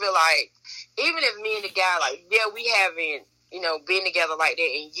 I just feel like, even if me and the guy, like, yeah, we haven't, you know, been together like that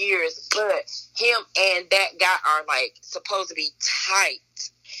in years, but him and that guy are, like, supposed to be tight.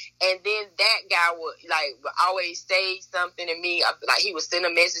 And then that guy would always say something to me, like he would send a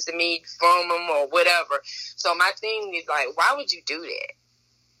message to me from him or whatever. So my thing is, like, why would you do that?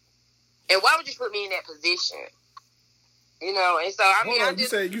 And why would you put me in that position? You know, and so, I mean,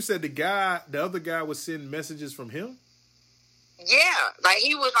 you said the other guy would send messages from him? Yeah. Like,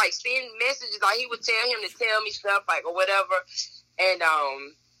 he would, like, send messages, like, he would tell him to tell me stuff, like, or whatever. And,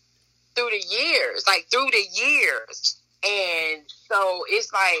 through the years. And so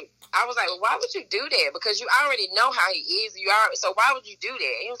it's like, I was like, well, why would you do that? Because you already know how he is. So why would you do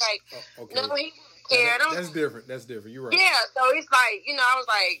that? He was like, okay. No, he cared. That's different. You're right. Yeah. So it's like, you know, I was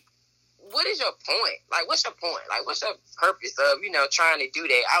like, what is your point? Like, what's your point? Like, what's your purpose of, you know, trying to do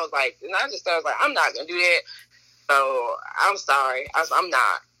that? I was like, I'm not going to do that. So I'm sorry. I'm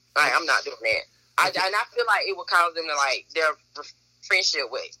not doing that. Okay. And I feel like it would cause them to, like, their friendship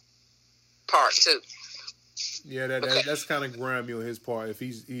with part too. Yeah, that's kind of grimy on his part. If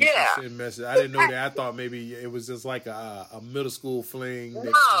he's sending messages, I didn't know that. I thought maybe it was just like a middle school fling.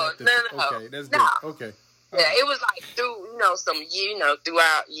 No. Okay, that's good. Okay. Yeah, it was like through, you know,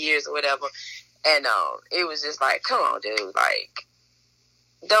 throughout years or whatever, and it was just like, come on, dude, like,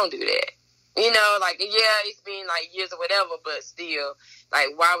 don't do that. You know, like, yeah, it's been like years or whatever, but still, like,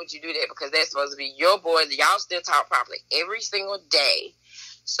 why would you do that? Because that's supposed to be your boys. Y'all still talk properly every single day.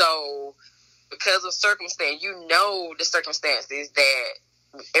 So, because of circumstance, you know the circumstances that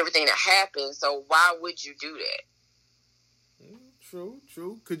everything that happened. So why would you do that?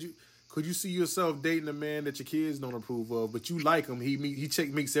 True. Could you see yourself dating a man that your kids don't approve of, but you like him? He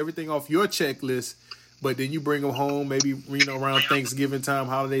makes everything off your checklist, but then you bring him home, maybe, you know, around Thanksgiving time,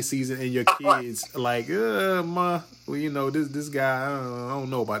 holiday season, and your kids like, ma, well, you know, this guy, I don't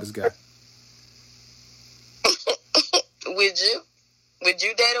know about this guy. Would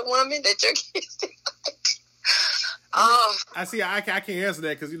you date a woman that your kids didn't like? I see. I can't answer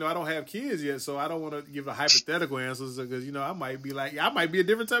that because I don't have kids yet, so I don't want to give a hypothetical answers because I might be like, I might be a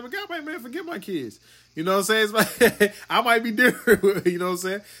different type of guy. I might, man, forget my kids. You know what I'm saying? It's like, I might be different. You know what I'm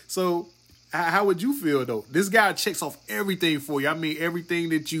saying? So, how would you feel though? This guy checks off everything for you. I mean, everything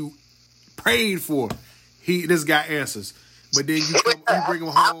that you prayed for, this guy answers. But then you bring him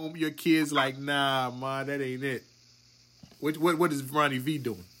home. Your kids like, nah, ma, that ain't it. What is Ronnie V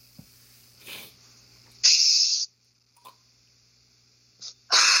doing?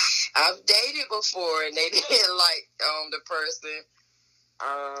 I've dated before and they didn't like the person.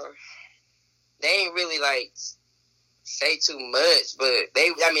 They ain't really like say too much, but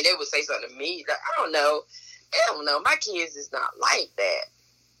they would say something to me. Like, I don't know. My kids is not like that.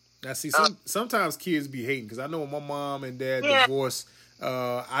 Now, see, sometimes kids be hating because I know when my mom and dad divorced,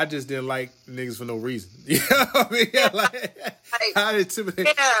 I just didn't like niggas for no reason. You know what I mean? I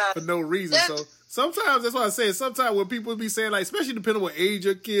intimidated for no reason. So sometimes that's why I say. Sometimes when people be saying like, especially depending on what age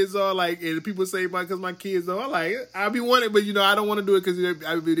your kids are, like, and people say because my kids are, I'm like, I be wanting, but I don't want to do it because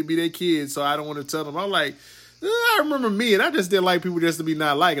I be their kids, so I don't want to tell them. I'm like, I remember me, and I just didn't like people just to be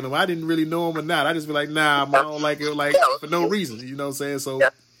not liking them. I didn't really know them or not. I just be like, nah, I don't like it, like for no reason. You know what I'm saying? So.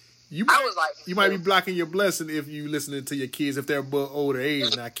 You might be blocking your blessing if you listening to your kids if they're above older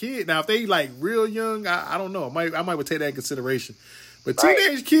age. Now, if they like real young, I don't know. I might take that in consideration. But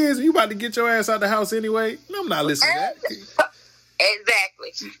teenage kids, you about to get your ass out the house anyway. I'm not listening to that.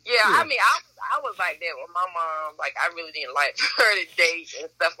 Exactly. Yeah, I mean, I was like that with my mom. Like, I really didn't like her to date and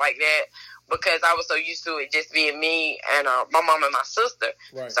stuff like that because I was so used to it just being me and my mom and my sister.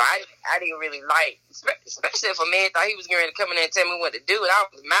 Right. So I didn't really like, especially if a man thought he was going to come in there and tell me what to do, and I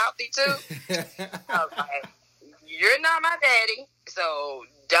was mouthy too. I was like, you're not my daddy, so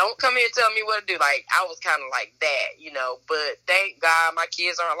don't come here and tell me what to do. Like, I was kind of like that, but thank God my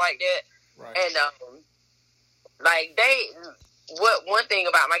kids aren't like that. Right. And, one thing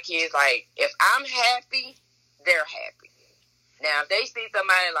about my kids, like, if I'm happy, they're happy. Now, if they see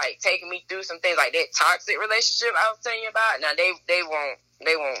somebody, like, taking me through some things like that toxic relationship I was telling you about, now they didn't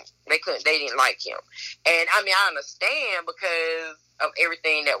like him. And, I mean, I understand because of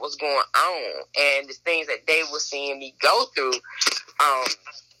everything that was going on and the things that they were seeing me go through.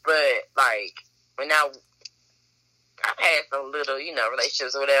 But, like, when I've had some little,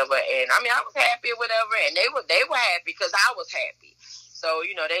 relationships or whatever, and, I mean, I was happy or whatever, and they were happy because I was happy. So,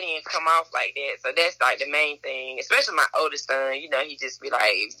 they didn't come off like that. So that's like the main thing, especially my oldest son, he just be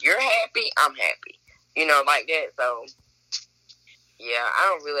like, if you're happy, I'm happy, like that. So, yeah,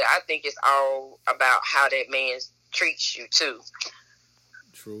 I think it's all about how that man treats you too.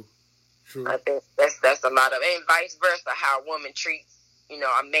 True. I think that's a lot of, and vice versa, how a woman treats,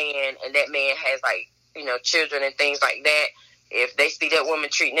 a man, and that man has like, children and things like that. If they see that woman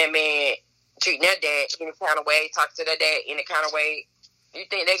treating their dad any kind of way, talk to their dad any kind of way, you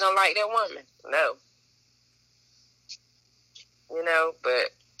think they're going to like that woman? No.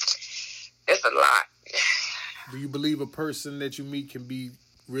 But it's a lot. Do you believe a person that you meet can be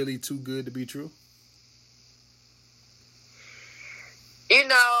really too good to be true?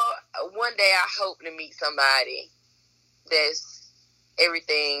 One day I hope to meet somebody that's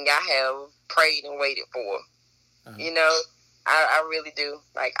everything I have prayed and waited for. Uh-huh. I really do.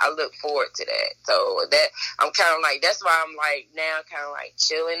 Like, I look forward to that. So that I'm kind of like, that's why I'm like now kind of like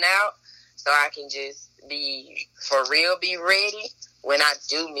chilling out so I can just be for real, be ready when I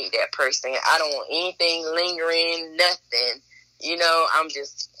do meet that person. I don't want anything lingering, nothing. I'm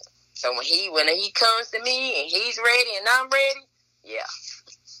just, so when he comes to me and he's ready and I'm ready, yeah.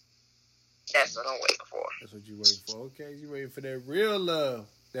 That's what I'm waiting for. That's what you waiting for. Okay, you waiting for that real love.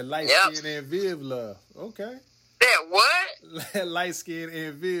 That light skin and Viv love. Okay. That what? That light skin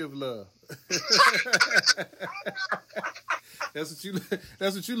and Viv love. That's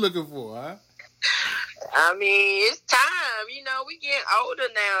what you looking for, huh? I mean, it's time. We getting older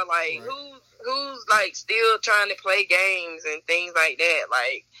now. Like, right. Who's like still trying to play games and things like that?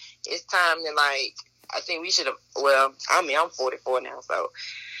 Like, it's time to like. I think we should have. Well, I mean, I'm 44 now, so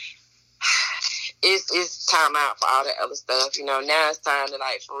it's time out for all that other stuff. Now it's time to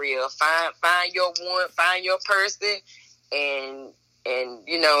like for real find your one, find your person, and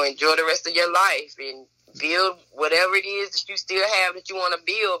enjoy the rest of your life and build whatever it is that you still have that you want to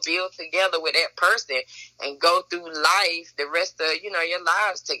build together with that person and go through life the rest of your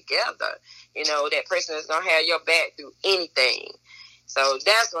lives together. That person is gonna have your back through anything. So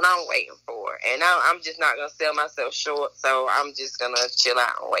that's what I'm waiting for, and I'm just not gonna sell myself short. So I'm just gonna chill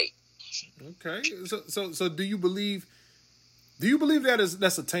out and wait. Okay, so do you believe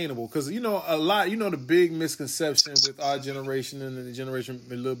that's attainable? Because a lot, the big misconception with our generation and the generation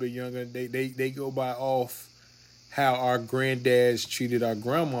a little bit younger, they go by off how our granddads treated our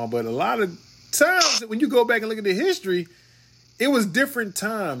grandma, but a lot of times when you go back and look at the history, it was different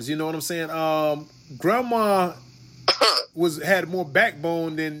times. You know what I'm saying? Grandma had more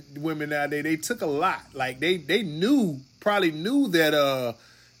backbone than women nowadays. They took a lot. Like they probably knew that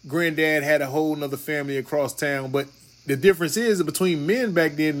granddad had a whole nother family across town, but the difference is between men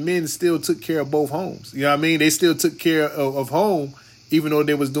back then, men still took care of both homes. You know what I mean? They still took care of home, even though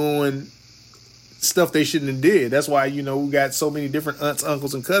they was doing stuff they shouldn't have did. That's why, we got so many different aunts,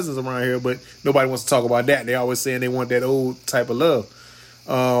 uncles, and cousins around here, but nobody wants to talk about that. They always saying they want that old type of love.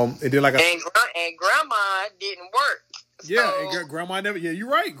 And then and grandma didn't work. Yeah, and grandma never. Yeah, you're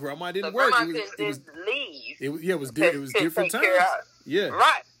right. Grandma didn't work. Grandma couldn't just leave. It was different times. Yeah,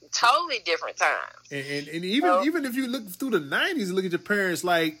 right. Totally different times. And even if you look through the 90s and look at your parents,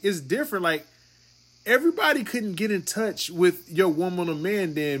 like, it's different. Like, everybody couldn't get in touch with your woman or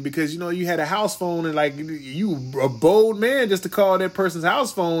man then because, you had a house phone and, like, you a bold man just to call that person's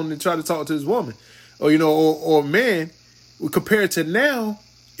house phone and try to talk to his woman. Or man, compared to now,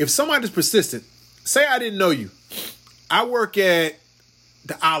 if somebody's persistent, say I didn't know you. I work at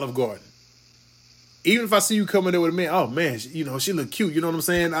the Olive Garden. Even if I see you coming there with a man, oh man, she look cute. You know what I'm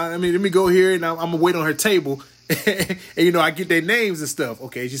saying? I mean, let me go here and I'm gonna wait on her table, and I get their names and stuff.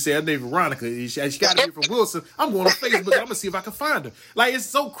 Okay, she said her name Veronica. She got to be from Wilson. I'm going on Facebook. I'm gonna see if I can find her. Like, it's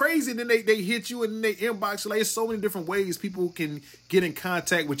so crazy. And then they hit you and they inbox you. Like, it's so many different ways people can get in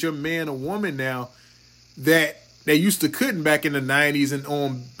contact with your man or woman now that they used to couldn't back in the 90s and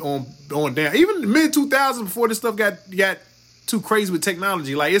on down. Even the mid 2000s before this stuff got too crazy with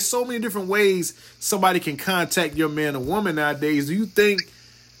technology. Like, it's so many different ways somebody can contact your man or woman nowadays. Do you think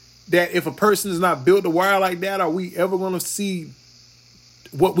that if a person is not built to wire like that, are we ever going to see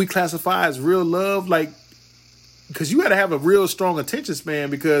what we classify as real love? Like, because you got to have a real strong attention span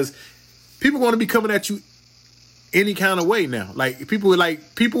because people are going to be coming at you any kind of way now. Like, people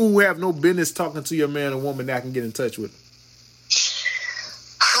who have no business talking to your man or woman that can get in touch with them.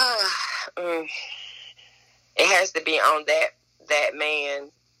 It has to be on that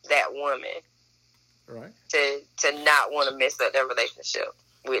man, that woman, right? To not want to mess up their relationship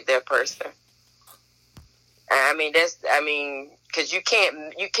with their person. Because you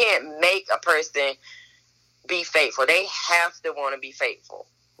can't make a person be faithful. They have to want to be faithful.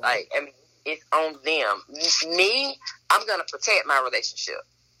 Right. Like, it's on them. Me, I'm gonna protect my relationship.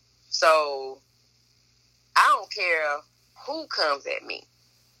 So I don't care who comes at me.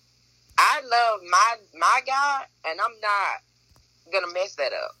 I love my God, and I'm not gonna mess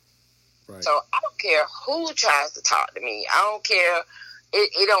that up. Right. So I don't care who tries to talk to me. I don't care.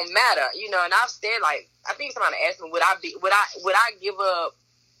 It don't matter, And I've said, like, I think somebody asked me, would I give up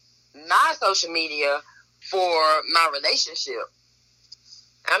my social media for my relationship?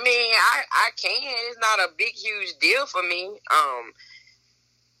 I mean, I can. It's not a big, huge deal for me.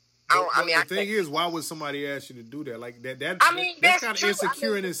 The thing is, why would somebody ask you to do that? Like that. That's kind of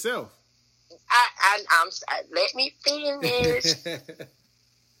insecure in itself. Let me finish.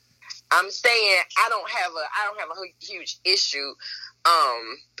 I'm saying I don't have a huge issue.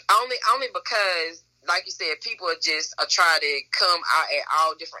 Only because, like you said, people are trying to come out at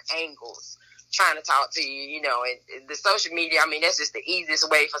all different angles, trying to talk to you, and the social media, that's just the easiest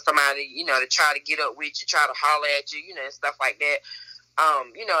way for somebody, to try to get up with you, try to holler at you, and stuff like that.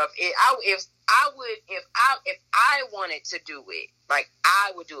 If I wanted to do it, like,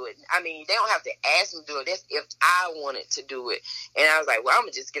 I would do it. They don't have to ask me to do it. That's if I wanted to do it. And I was like, well, I'm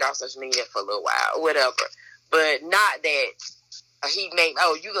gonna just get off social media for a little while, or whatever. But not that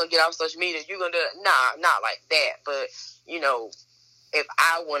you're gonna get off social media, you're gonna do it. Nah, not like that. But, if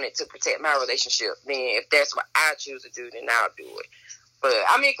I wanted to protect my relationship, then if that's what I choose to do, then I'll do it. But,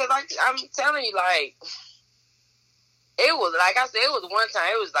 because I'm telling you, like, it was, like I said, it was one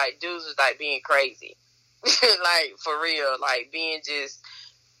time, it was like dudes was like being crazy. Like, for real, like being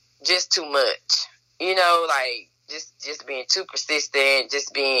just too much. Like just being too persistent,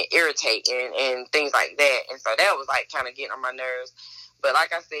 just being irritating and things like that. And so that was like kind of getting on my nerves. But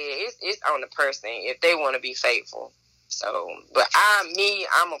like I said, it's on the person if they want to be faithful. So, but I'm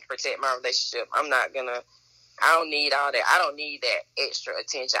gonna protect my relationship. I don't need all that. I don't need that extra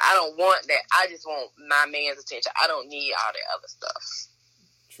attention. I don't want that. I just want my man's attention. I don't need all that other stuff.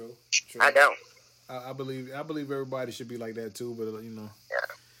 True. I don't. I believe everybody should be like that too, but Yeah.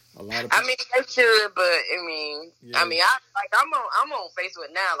 A lot of people, they should, but yeah. I'm on Facebook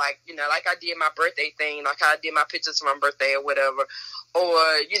now, like, like I did my birthday thing, like I did my pictures for my birthday or whatever, or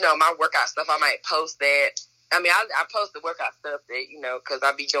my workout stuff. I might post that. I post the workout stuff that, because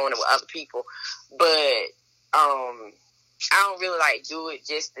I be doing it with other people, but I don't really like do it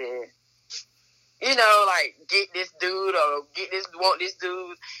just to, you know, like get this dude or want this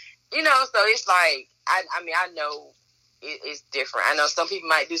dude, you know. So it's like I mean I know it's different. I know some people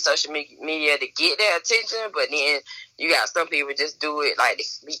might do social media to get their attention, but then you got some people just do it like to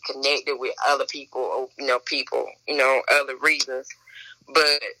be connected with other people or other reasons.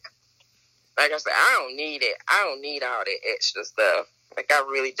 But like I said, I don't need it. I don't need all that extra stuff. Like I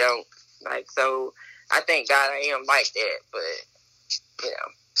really don't. Like, so I thank God I am like that. But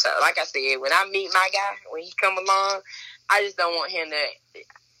so like I said, when I meet my guy, when he come along, I just don't want him to.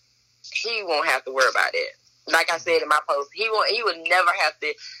 He won't have to worry about it. Like I said in my post, he would never have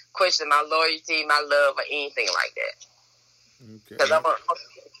to question my loyalty, my love, or anything like that. Okay.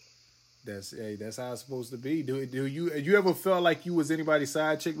 That's how it's supposed to be. Do you ever felt like you was anybody's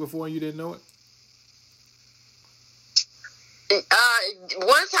side chick before and you didn't know it?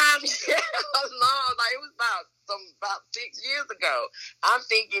 One time, it was about 6 years ago. I'm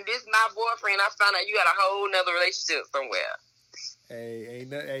thinking this is my boyfriend. I found out you had a whole nother relationship somewhere. Hey,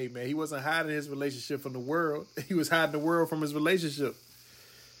 man, he wasn't hiding his relationship from the world. He was hiding the world from his relationship.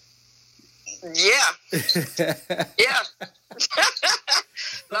 Yeah. Yeah.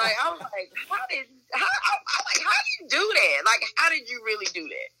 Like, I'm like, how did you do that? Like, how did you really do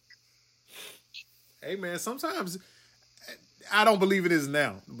that? Hey, man, sometimes I don't believe it is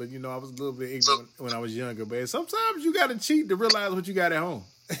now, but I was a little bit ignorant when I was younger. But sometimes you got to cheat to realize what you got at home.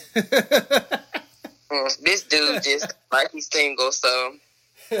 This dude just like he's single, so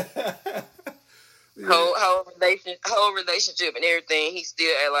whole relationship and everything, he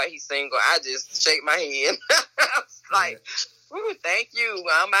still act like he's single. I just shake my head. I was like, ooh, thank you.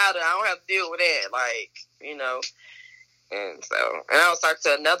 I'm out of it. I don't have to deal with that. Like, And I was talking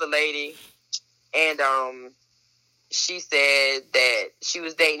to another lady, and she said that she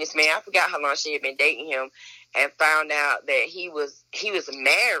was dating this man. I forgot how long she had been dating him, and found out that he was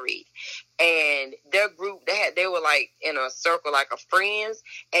married. And their group, they were like in a circle like of friends,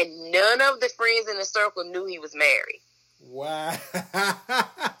 and none of the friends in the circle knew he was married. Wow.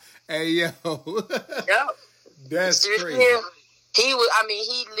 Hey, yo. Yep. That's crazy. He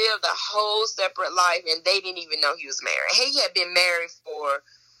lived a whole separate life, and they didn't even know he was married. He had been married for,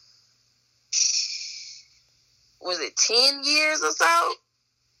 was it 10 years or so?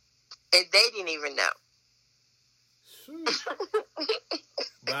 And they didn't even know.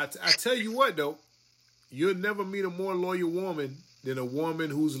 But I tell you what, though, you'll never meet a more loyal woman than a woman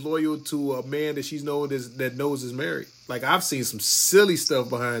who's loyal to a man that knows is married. Like, I've seen some silly stuff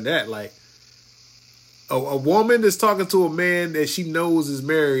behind that. Like, a woman that's talking to a man that she knows is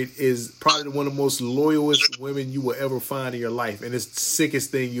married is probably one of the most loyalest women you will ever find in your life. And it's the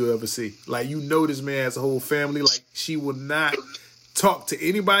sickest thing you'll ever see. Like, this man has a whole family. Like, she will not talk to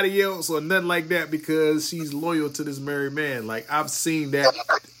anybody else or nothing like that because she's loyal to this married man. Like, I've seen that.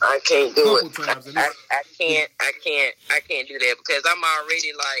 I can't do it. Times, I can't do that because I'm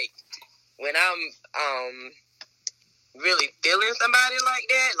already like, when I'm really feeling somebody like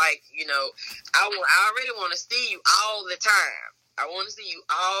that, like, I already want to see you all the time. I want to see you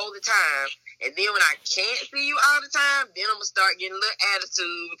all the time. And then when I can't see you all the time, then I'm going to start getting a little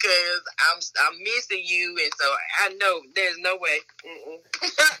attitude because I'm missing you. And so I know there's no way.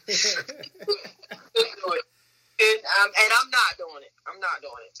 And I'm not doing it. I'm not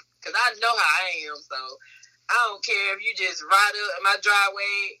doing it. Because I know how I am. So I don't care if you just ride up in my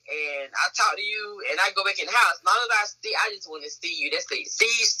driveway and I talk to you and I go back in the house. As long as I just want to see you. That's it. See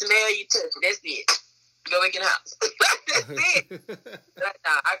you, smell you, touch you. That's it. Go back in the house. That's it.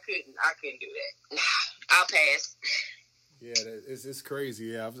 Nah, I couldn't do that. I'll pass. Yeah, it's crazy.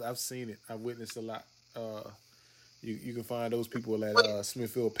 Yeah, I've seen it. I've witnessed a lot. You can find those people at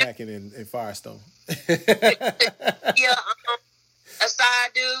Smithfield Packing in Firestone. Yeah, a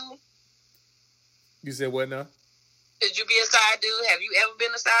side dude. You said what now? Could you be a side dude? Have you ever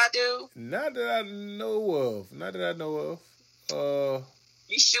been a side dude? Not that I know of.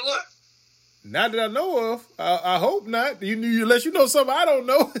 You sure? Not that I know of. I hope not. Unless you know something I don't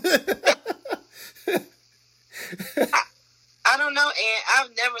know. I don't know, and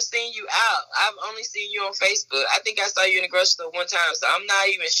I've never seen you out. I've only seen you on Facebook. I think I saw you in the grocery store one time, so I'm not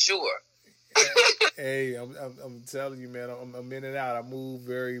even sure. Hey, I'm telling you, man, I'm in and out. I move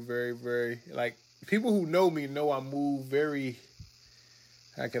very, very, very, like, people who know me know I move very,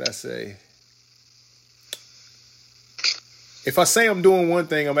 how can I say? If I say I'm doing one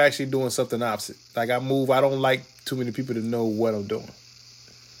thing, I'm actually doing something opposite. Like, I don't like too many people to know what I'm doing.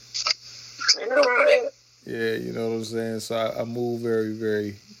 Yeah, you know what I'm saying? So I move very,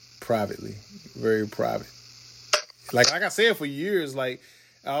 very privately. Very private. Like I said for years, like,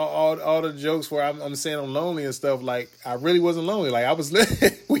 all the jokes where I'm saying I'm lonely and stuff, like, I really wasn't lonely. Like, I was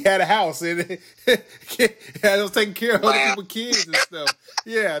we we had a house and I was taking care of other people's kids and stuff.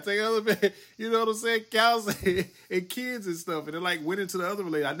 Yeah, taking other, you know what I'm saying, cows and kids and stuff. And then like went into the other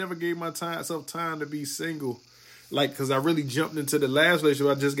relationship. I never gave myself time to be single, like because I really jumped into the last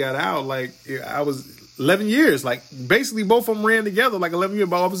relationship. I just got out. Like I was 11 years. Like basically both of them ran together. Like 11 years.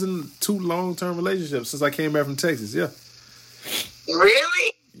 But I was in 2 long-term relationships since I came back from Texas. Yeah.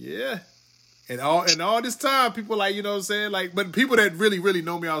 Really? Yeah. And all this time, people like, you know what I'm saying? Like, but people that really, really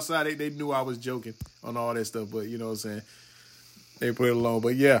know me outside, they knew I was joking on all that stuff. But you know what I'm saying? They put it alone.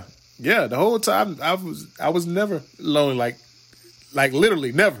 But yeah, the whole time I was never lonely, like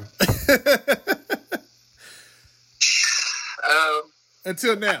literally never.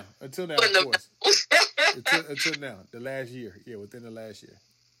 Until now, of course. until now, the last year. Yeah, within the last year.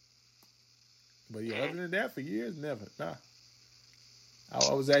 But yeah, other than that, for years, never. Nah.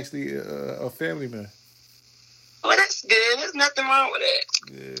 I was actually a family man. Well, that's good. There's nothing wrong with that.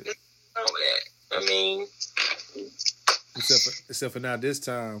 Yeah. There's nothing wrong with that. I mean, except for now, this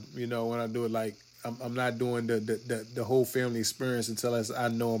time, you know, when I do it, like I'm not doing the whole family experience until I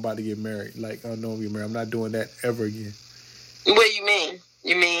know I'm about to get married. Like I know I'm getting married. I'm not doing that ever again. What do you mean?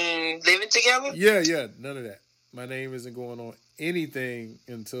 You mean living together? Yeah, none of that. My name isn't going on anything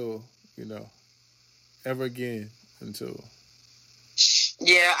until, you know, ever again until.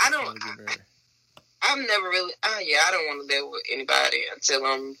 Yeah, I'm never really. I don't want to live with anybody until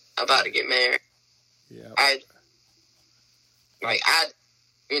I'm about to get married. Yeah. I've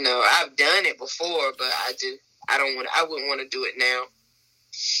done it before, but I wouldn't want to do it now.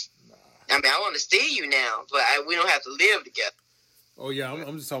 Nah. I mean, I want to see you now, but we don't have to live together. Oh yeah,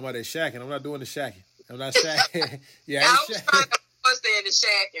 I'm just talking about that shacking. I'm not doing the shacking. I'm not shacking. Yeah, I was trying to understand the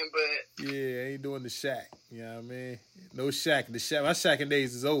shacking, but yeah, I ain't doing the shack. You know what I mean? No shacking. My shacking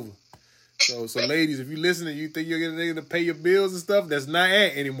days is over. So ladies, if you listening, you think you're getting a nigga to pay your bills and stuff, that's not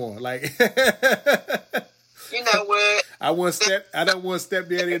Ant anymore. Like, you know what? I don't want step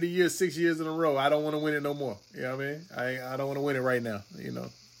daddy of the year 6 years in a row. I don't want to win it no more. You know what I mean? I don't want to win it right now. You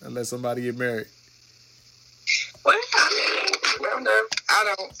know, unless somebody get married. Well,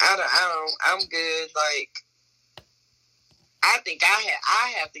 I don't. I'm good. Like, I think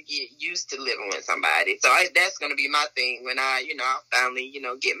I have to get used to living with somebody. So that's going to be my thing when I finally,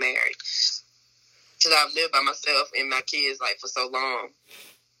 get married. Because I've lived by myself and my kids, like, for so long.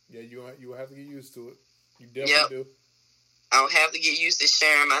 Yeah, you will have to get used to it. You definitely do. I'll have to get used to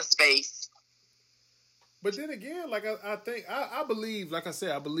sharing my space. But then again, like I believe, like I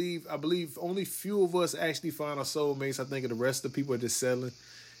said, I believe only few of us actually find our soulmates. I think the rest of the people are just settling.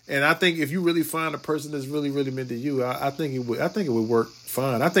 And I think if you really find a person that's really, really meant to you, I think it would work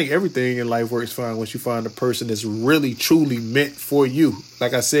fine. I think everything in life works fine once you find a person that's really, truly meant for you.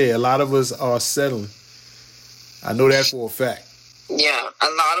 Like I said, a lot of us are settling. I know that for a fact. Yeah,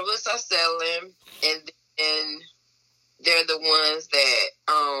 a lot of us are settling, and they're the ones that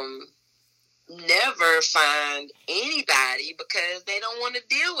never find anybody because they don't want to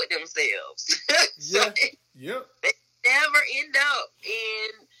deal with themselves. Yep. They never end up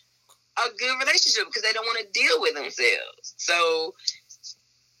in a good relationship because they don't want to deal with themselves. So,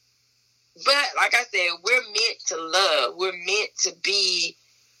 but like I said, we're meant to love. We're meant to be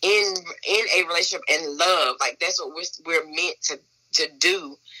in a relationship and love. Like that's what we're meant to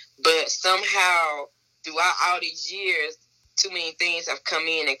do. But somehow throughout all these years, too many things have come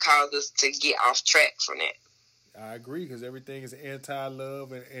in and caused us to get off track from that. I agree, because everything is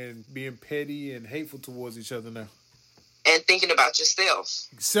anti-love and being petty and hateful towards each other now. And thinking about yourself.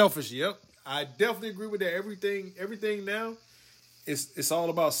 Selfish, yep. I definitely agree with that. Everything now, it's all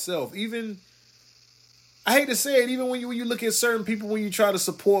about self. Even, I hate to say it, even when you look at certain people, when you try to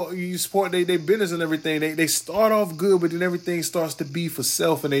support their business and everything, they start off good, but then everything starts to be for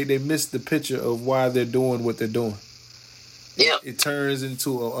self, and they miss the picture of why they're doing what they're doing. Yeah, it turns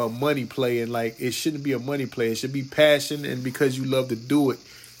into a money play, and like it shouldn't be a money play. It should be passion, and because you love to do it,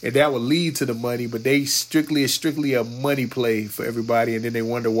 and that will lead to the money. But it's strictly a money play for everybody, and then they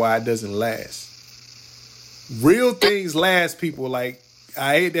wonder why it doesn't last. Real things last, people. Like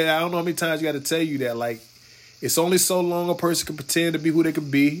I hate that. I don't know how many times you got to tell you that. Like it's only so long a person can pretend to be who they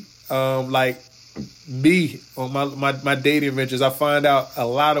can be. Like me on my dating adventures, I find out a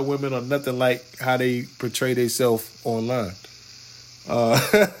lot of women are nothing like how they portray themselves online.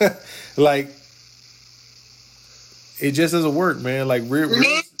 Like it just doesn't work, man. Like real.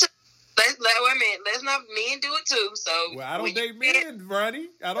 Let's not men do it too. So well, I don't date men, Ronnie.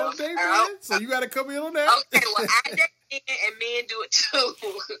 I don't date men, so you got to come in on that. Okay, well I date men and men do it too.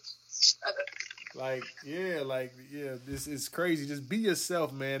 This is crazy. Just be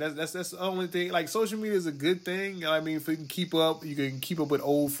yourself, man. That's the only thing. Like, social media is a good thing. I mean, if you can keep up with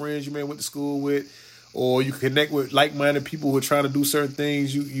old friends you may went to school with, or you can connect with like-minded people who are trying to do certain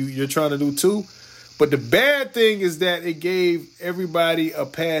things you're trying to do too. But the bad thing is that it gave everybody a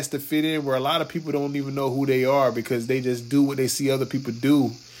pass to fit in, where a lot of people don't even know who they are because they just do what they see other people do,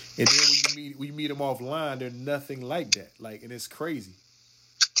 and then when you meet them offline, they're nothing like that. Like, and it's crazy.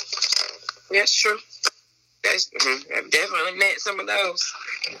 That's true. I've definitely met some of those.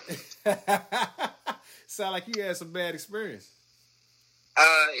 Sound like you had some bad experience.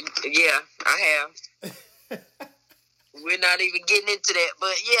 Yeah, I have. We're not even getting into that,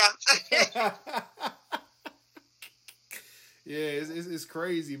 but yeah. Yeah, it's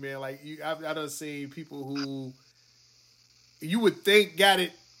crazy, man. Like, I've done seen people who you would think got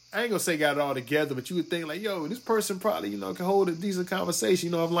it. I ain't gonna say got it all together, but you would think like, yo, this person probably, can hold a decent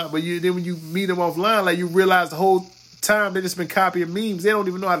conversation, offline. But then when you meet them offline, like, you realize the whole time they just been copying memes. They don't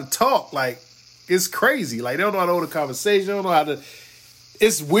even know how to talk. Like, it's crazy. Like, they don't know how to hold a conversation. They don't know how to.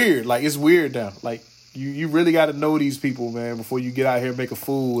 It's weird. Like, it's weird now. Like, you really got to know these people, man, before you get out here and make a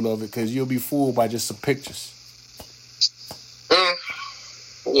fool of it, because you'll be fooled by just some pictures.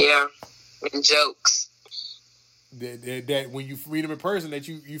 Yeah, and jokes. That when you meet them in person, that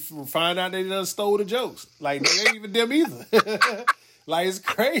you find out they done stole the jokes. Like, they ain't even them either. Like, it's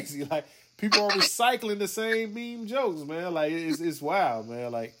crazy. Like, people are recycling the same meme jokes, man. Like, it's wild,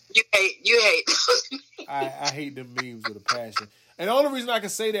 man. Like, you hate. I hate them memes with a passion. And the only reason I can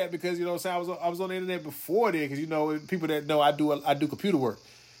say that because, I was on the internet before then, because, people that know I do computer work.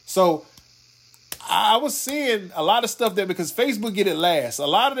 So I was seeing a lot of stuff there because Facebook get it last. A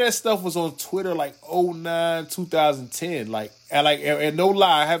lot of that stuff was on Twitter like 2009, 2010. And no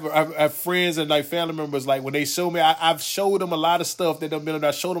lie, I have friends and like family members, like, when they show me, I've showed them a lot of stuff that done been.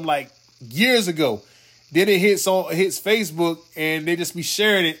 I showed them like years ago. Then it hits Facebook and they just be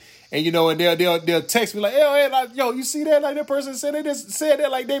sharing it. And, and they'll text me like, yo, you see that? Like, that person said, they just said that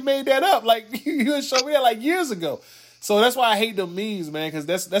like they made that up. Like, you showed me that like years ago. So that's why I hate them memes, man, because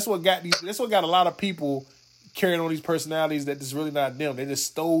that's what got a lot of people carrying on these personalities that is really not them. They just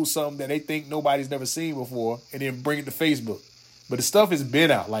stole something that they think nobody's never seen before and then bring it to Facebook. But the stuff has been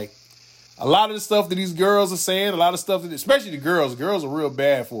out. Like, a lot of the stuff that these girls are saying, a lot of stuff that, especially the girls are real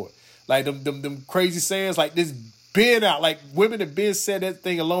bad for it. Like, them crazy sayings, like, this been out. Like, women have been said that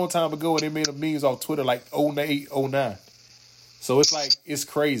thing a long time ago and they made them memes off Twitter like 08, 09. So it's like, it's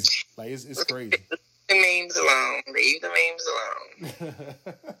crazy. Like, it's crazy. Memes alone. Leave the memes alone.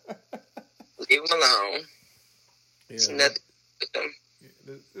 Leave them alone. There's nothing with them.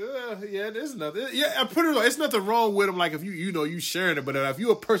 There's nothing. Yeah, I put it on. It's nothing wrong with them. Like, if you sharing it, but if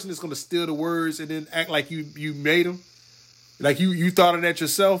you're a person that's going to steal the words and then act like you made them, like you thought of that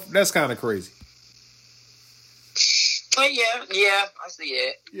yourself, that's kind of crazy. Oh, yeah, I see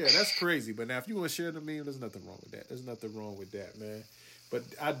it. Yeah, that's crazy. But now, if you want to share the meme, there's nothing wrong with that. There's nothing wrong with that, man. But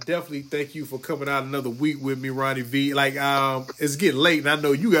I definitely thank you for coming out another week with me, Ronnie V. Like, it's getting late, and I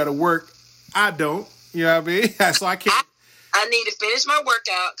know you got to work. I don't. You know what I mean? So I can't. I need to finish my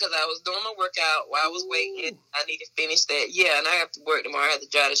workout because I was doing my workout while I was waiting. I need to finish that. Yeah, and I have to work tomorrow. I have to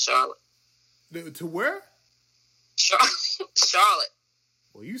drive to Charlotte. To where? Charlotte.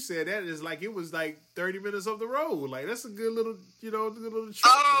 Well, you said that is like it was like 30 minutes off the road. Like, that's a good little, good little trip.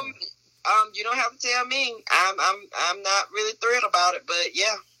 You don't have to tell me. I'm not really thrilled about it, but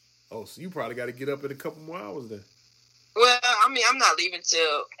yeah. Oh, so you probably got to get up in a couple more hours then. Well, I mean, I'm not leaving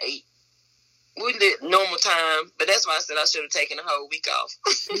till 8. We did normal time, but that's why I said I should have taken a whole week off.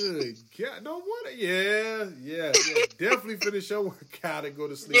 Good God, no wonder. Yeah. Definitely finish your workout and go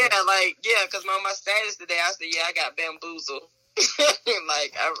to sleep. Because on my status today, I said, I got bamboozled.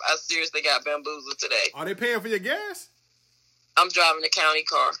 Like, I seriously got bamboozled today. Are they paying for your gas? I'm driving a county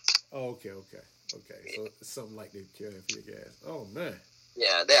car. Oh, okay. So it's something like they're carrying for your gas. Oh, man.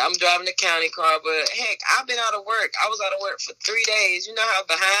 Yeah, I'm driving a county car, but heck, I've been out of work. I was out of work for 3 days. You know how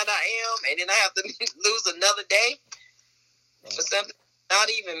behind I am? And then I have to lose another day for something not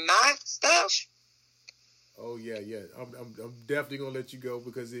even my stuff. Oh, yeah. I'm definitely going to let you go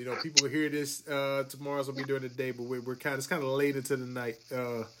because, people will hear this tomorrow's going to be during the day, but it's kind of late into the night.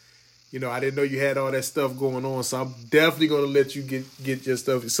 I didn't know you had all that stuff going on, so I'm definitely going to let you get your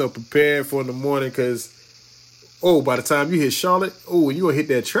stuff yourself prepared for in the morning because, by the time you hit Charlotte, and you going to hit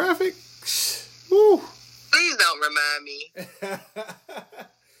that traffic, woo. Please don't remind me.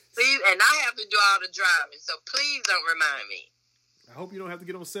 Please, and I have to do all the driving, so please don't remind me. I hope you don't have to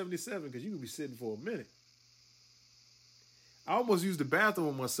get on 77 because you're going to be sitting for a minute. I almost used the bathroom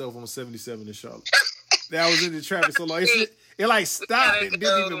on myself on 77 in Charlotte. That was in the traffic so long. It like stopped and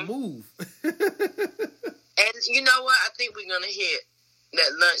didn't even move. And you know what? I think we're gonna hit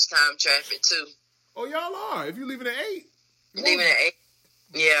that lunchtime traffic too. Oh, y'all are. If you leaving at 8. Leaving at 8.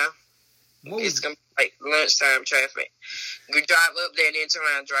 Yeah. It's gonna be like lunchtime traffic. We drive up there and then turn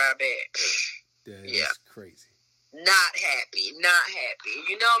around and drive back. That is crazy. Not happy. You know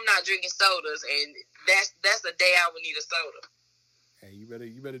I'm not drinking sodas, and that's the day I would need a soda. Hey,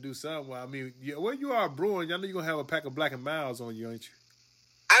 you better do something. Well, I mean, where you are brewing, I know you're gonna have a pack of Black and Milds on you, ain't you?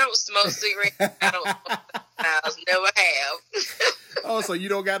 I don't smoke cigarettes. I don't smoke Black and Milds. Never have. Oh, so you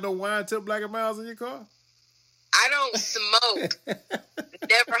don't got no wine till Black and Milds in your car? I don't smoke.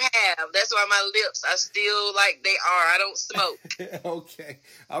 Never have. That's why my lips are still like they are. I don't smoke. Okay.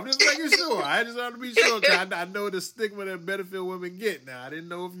 I'm just making sure. I just want to be sure. Cause I know the stigma that Benefield women get now. I didn't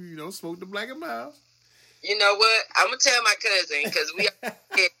know if you smoke the Black and Milds. You know what? I'm going to tell my cousin because we are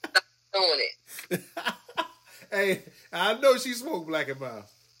doing it. Hey, I know she smoked Black and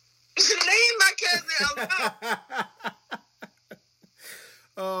Milds. Leave my cousin alone.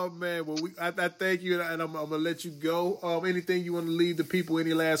 Oh man, well I thank you, and I'm gonna let you go. Anything you want to leave the people?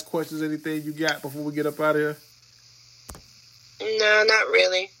 Any last questions? Anything you got before we get up out of here? No, not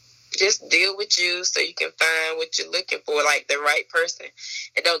really. Just deal with you so you can find what you're looking for, like the right person,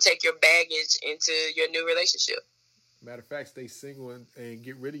 and don't take your baggage into your new relationship. Matter of fact, stay single and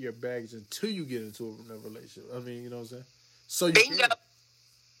get rid of your baggage until you get into a relationship. I mean, you know what I'm saying? So you Bingo.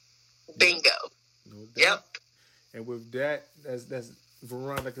 Bingo. No doubt. Yep. And with that, that's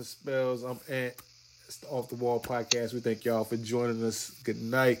Veronica Spells. I'm Ant. It's the Off the Wall podcast. We thank y'all for joining us. Good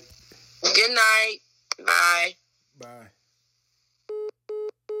night. Good night. Bye. Bye.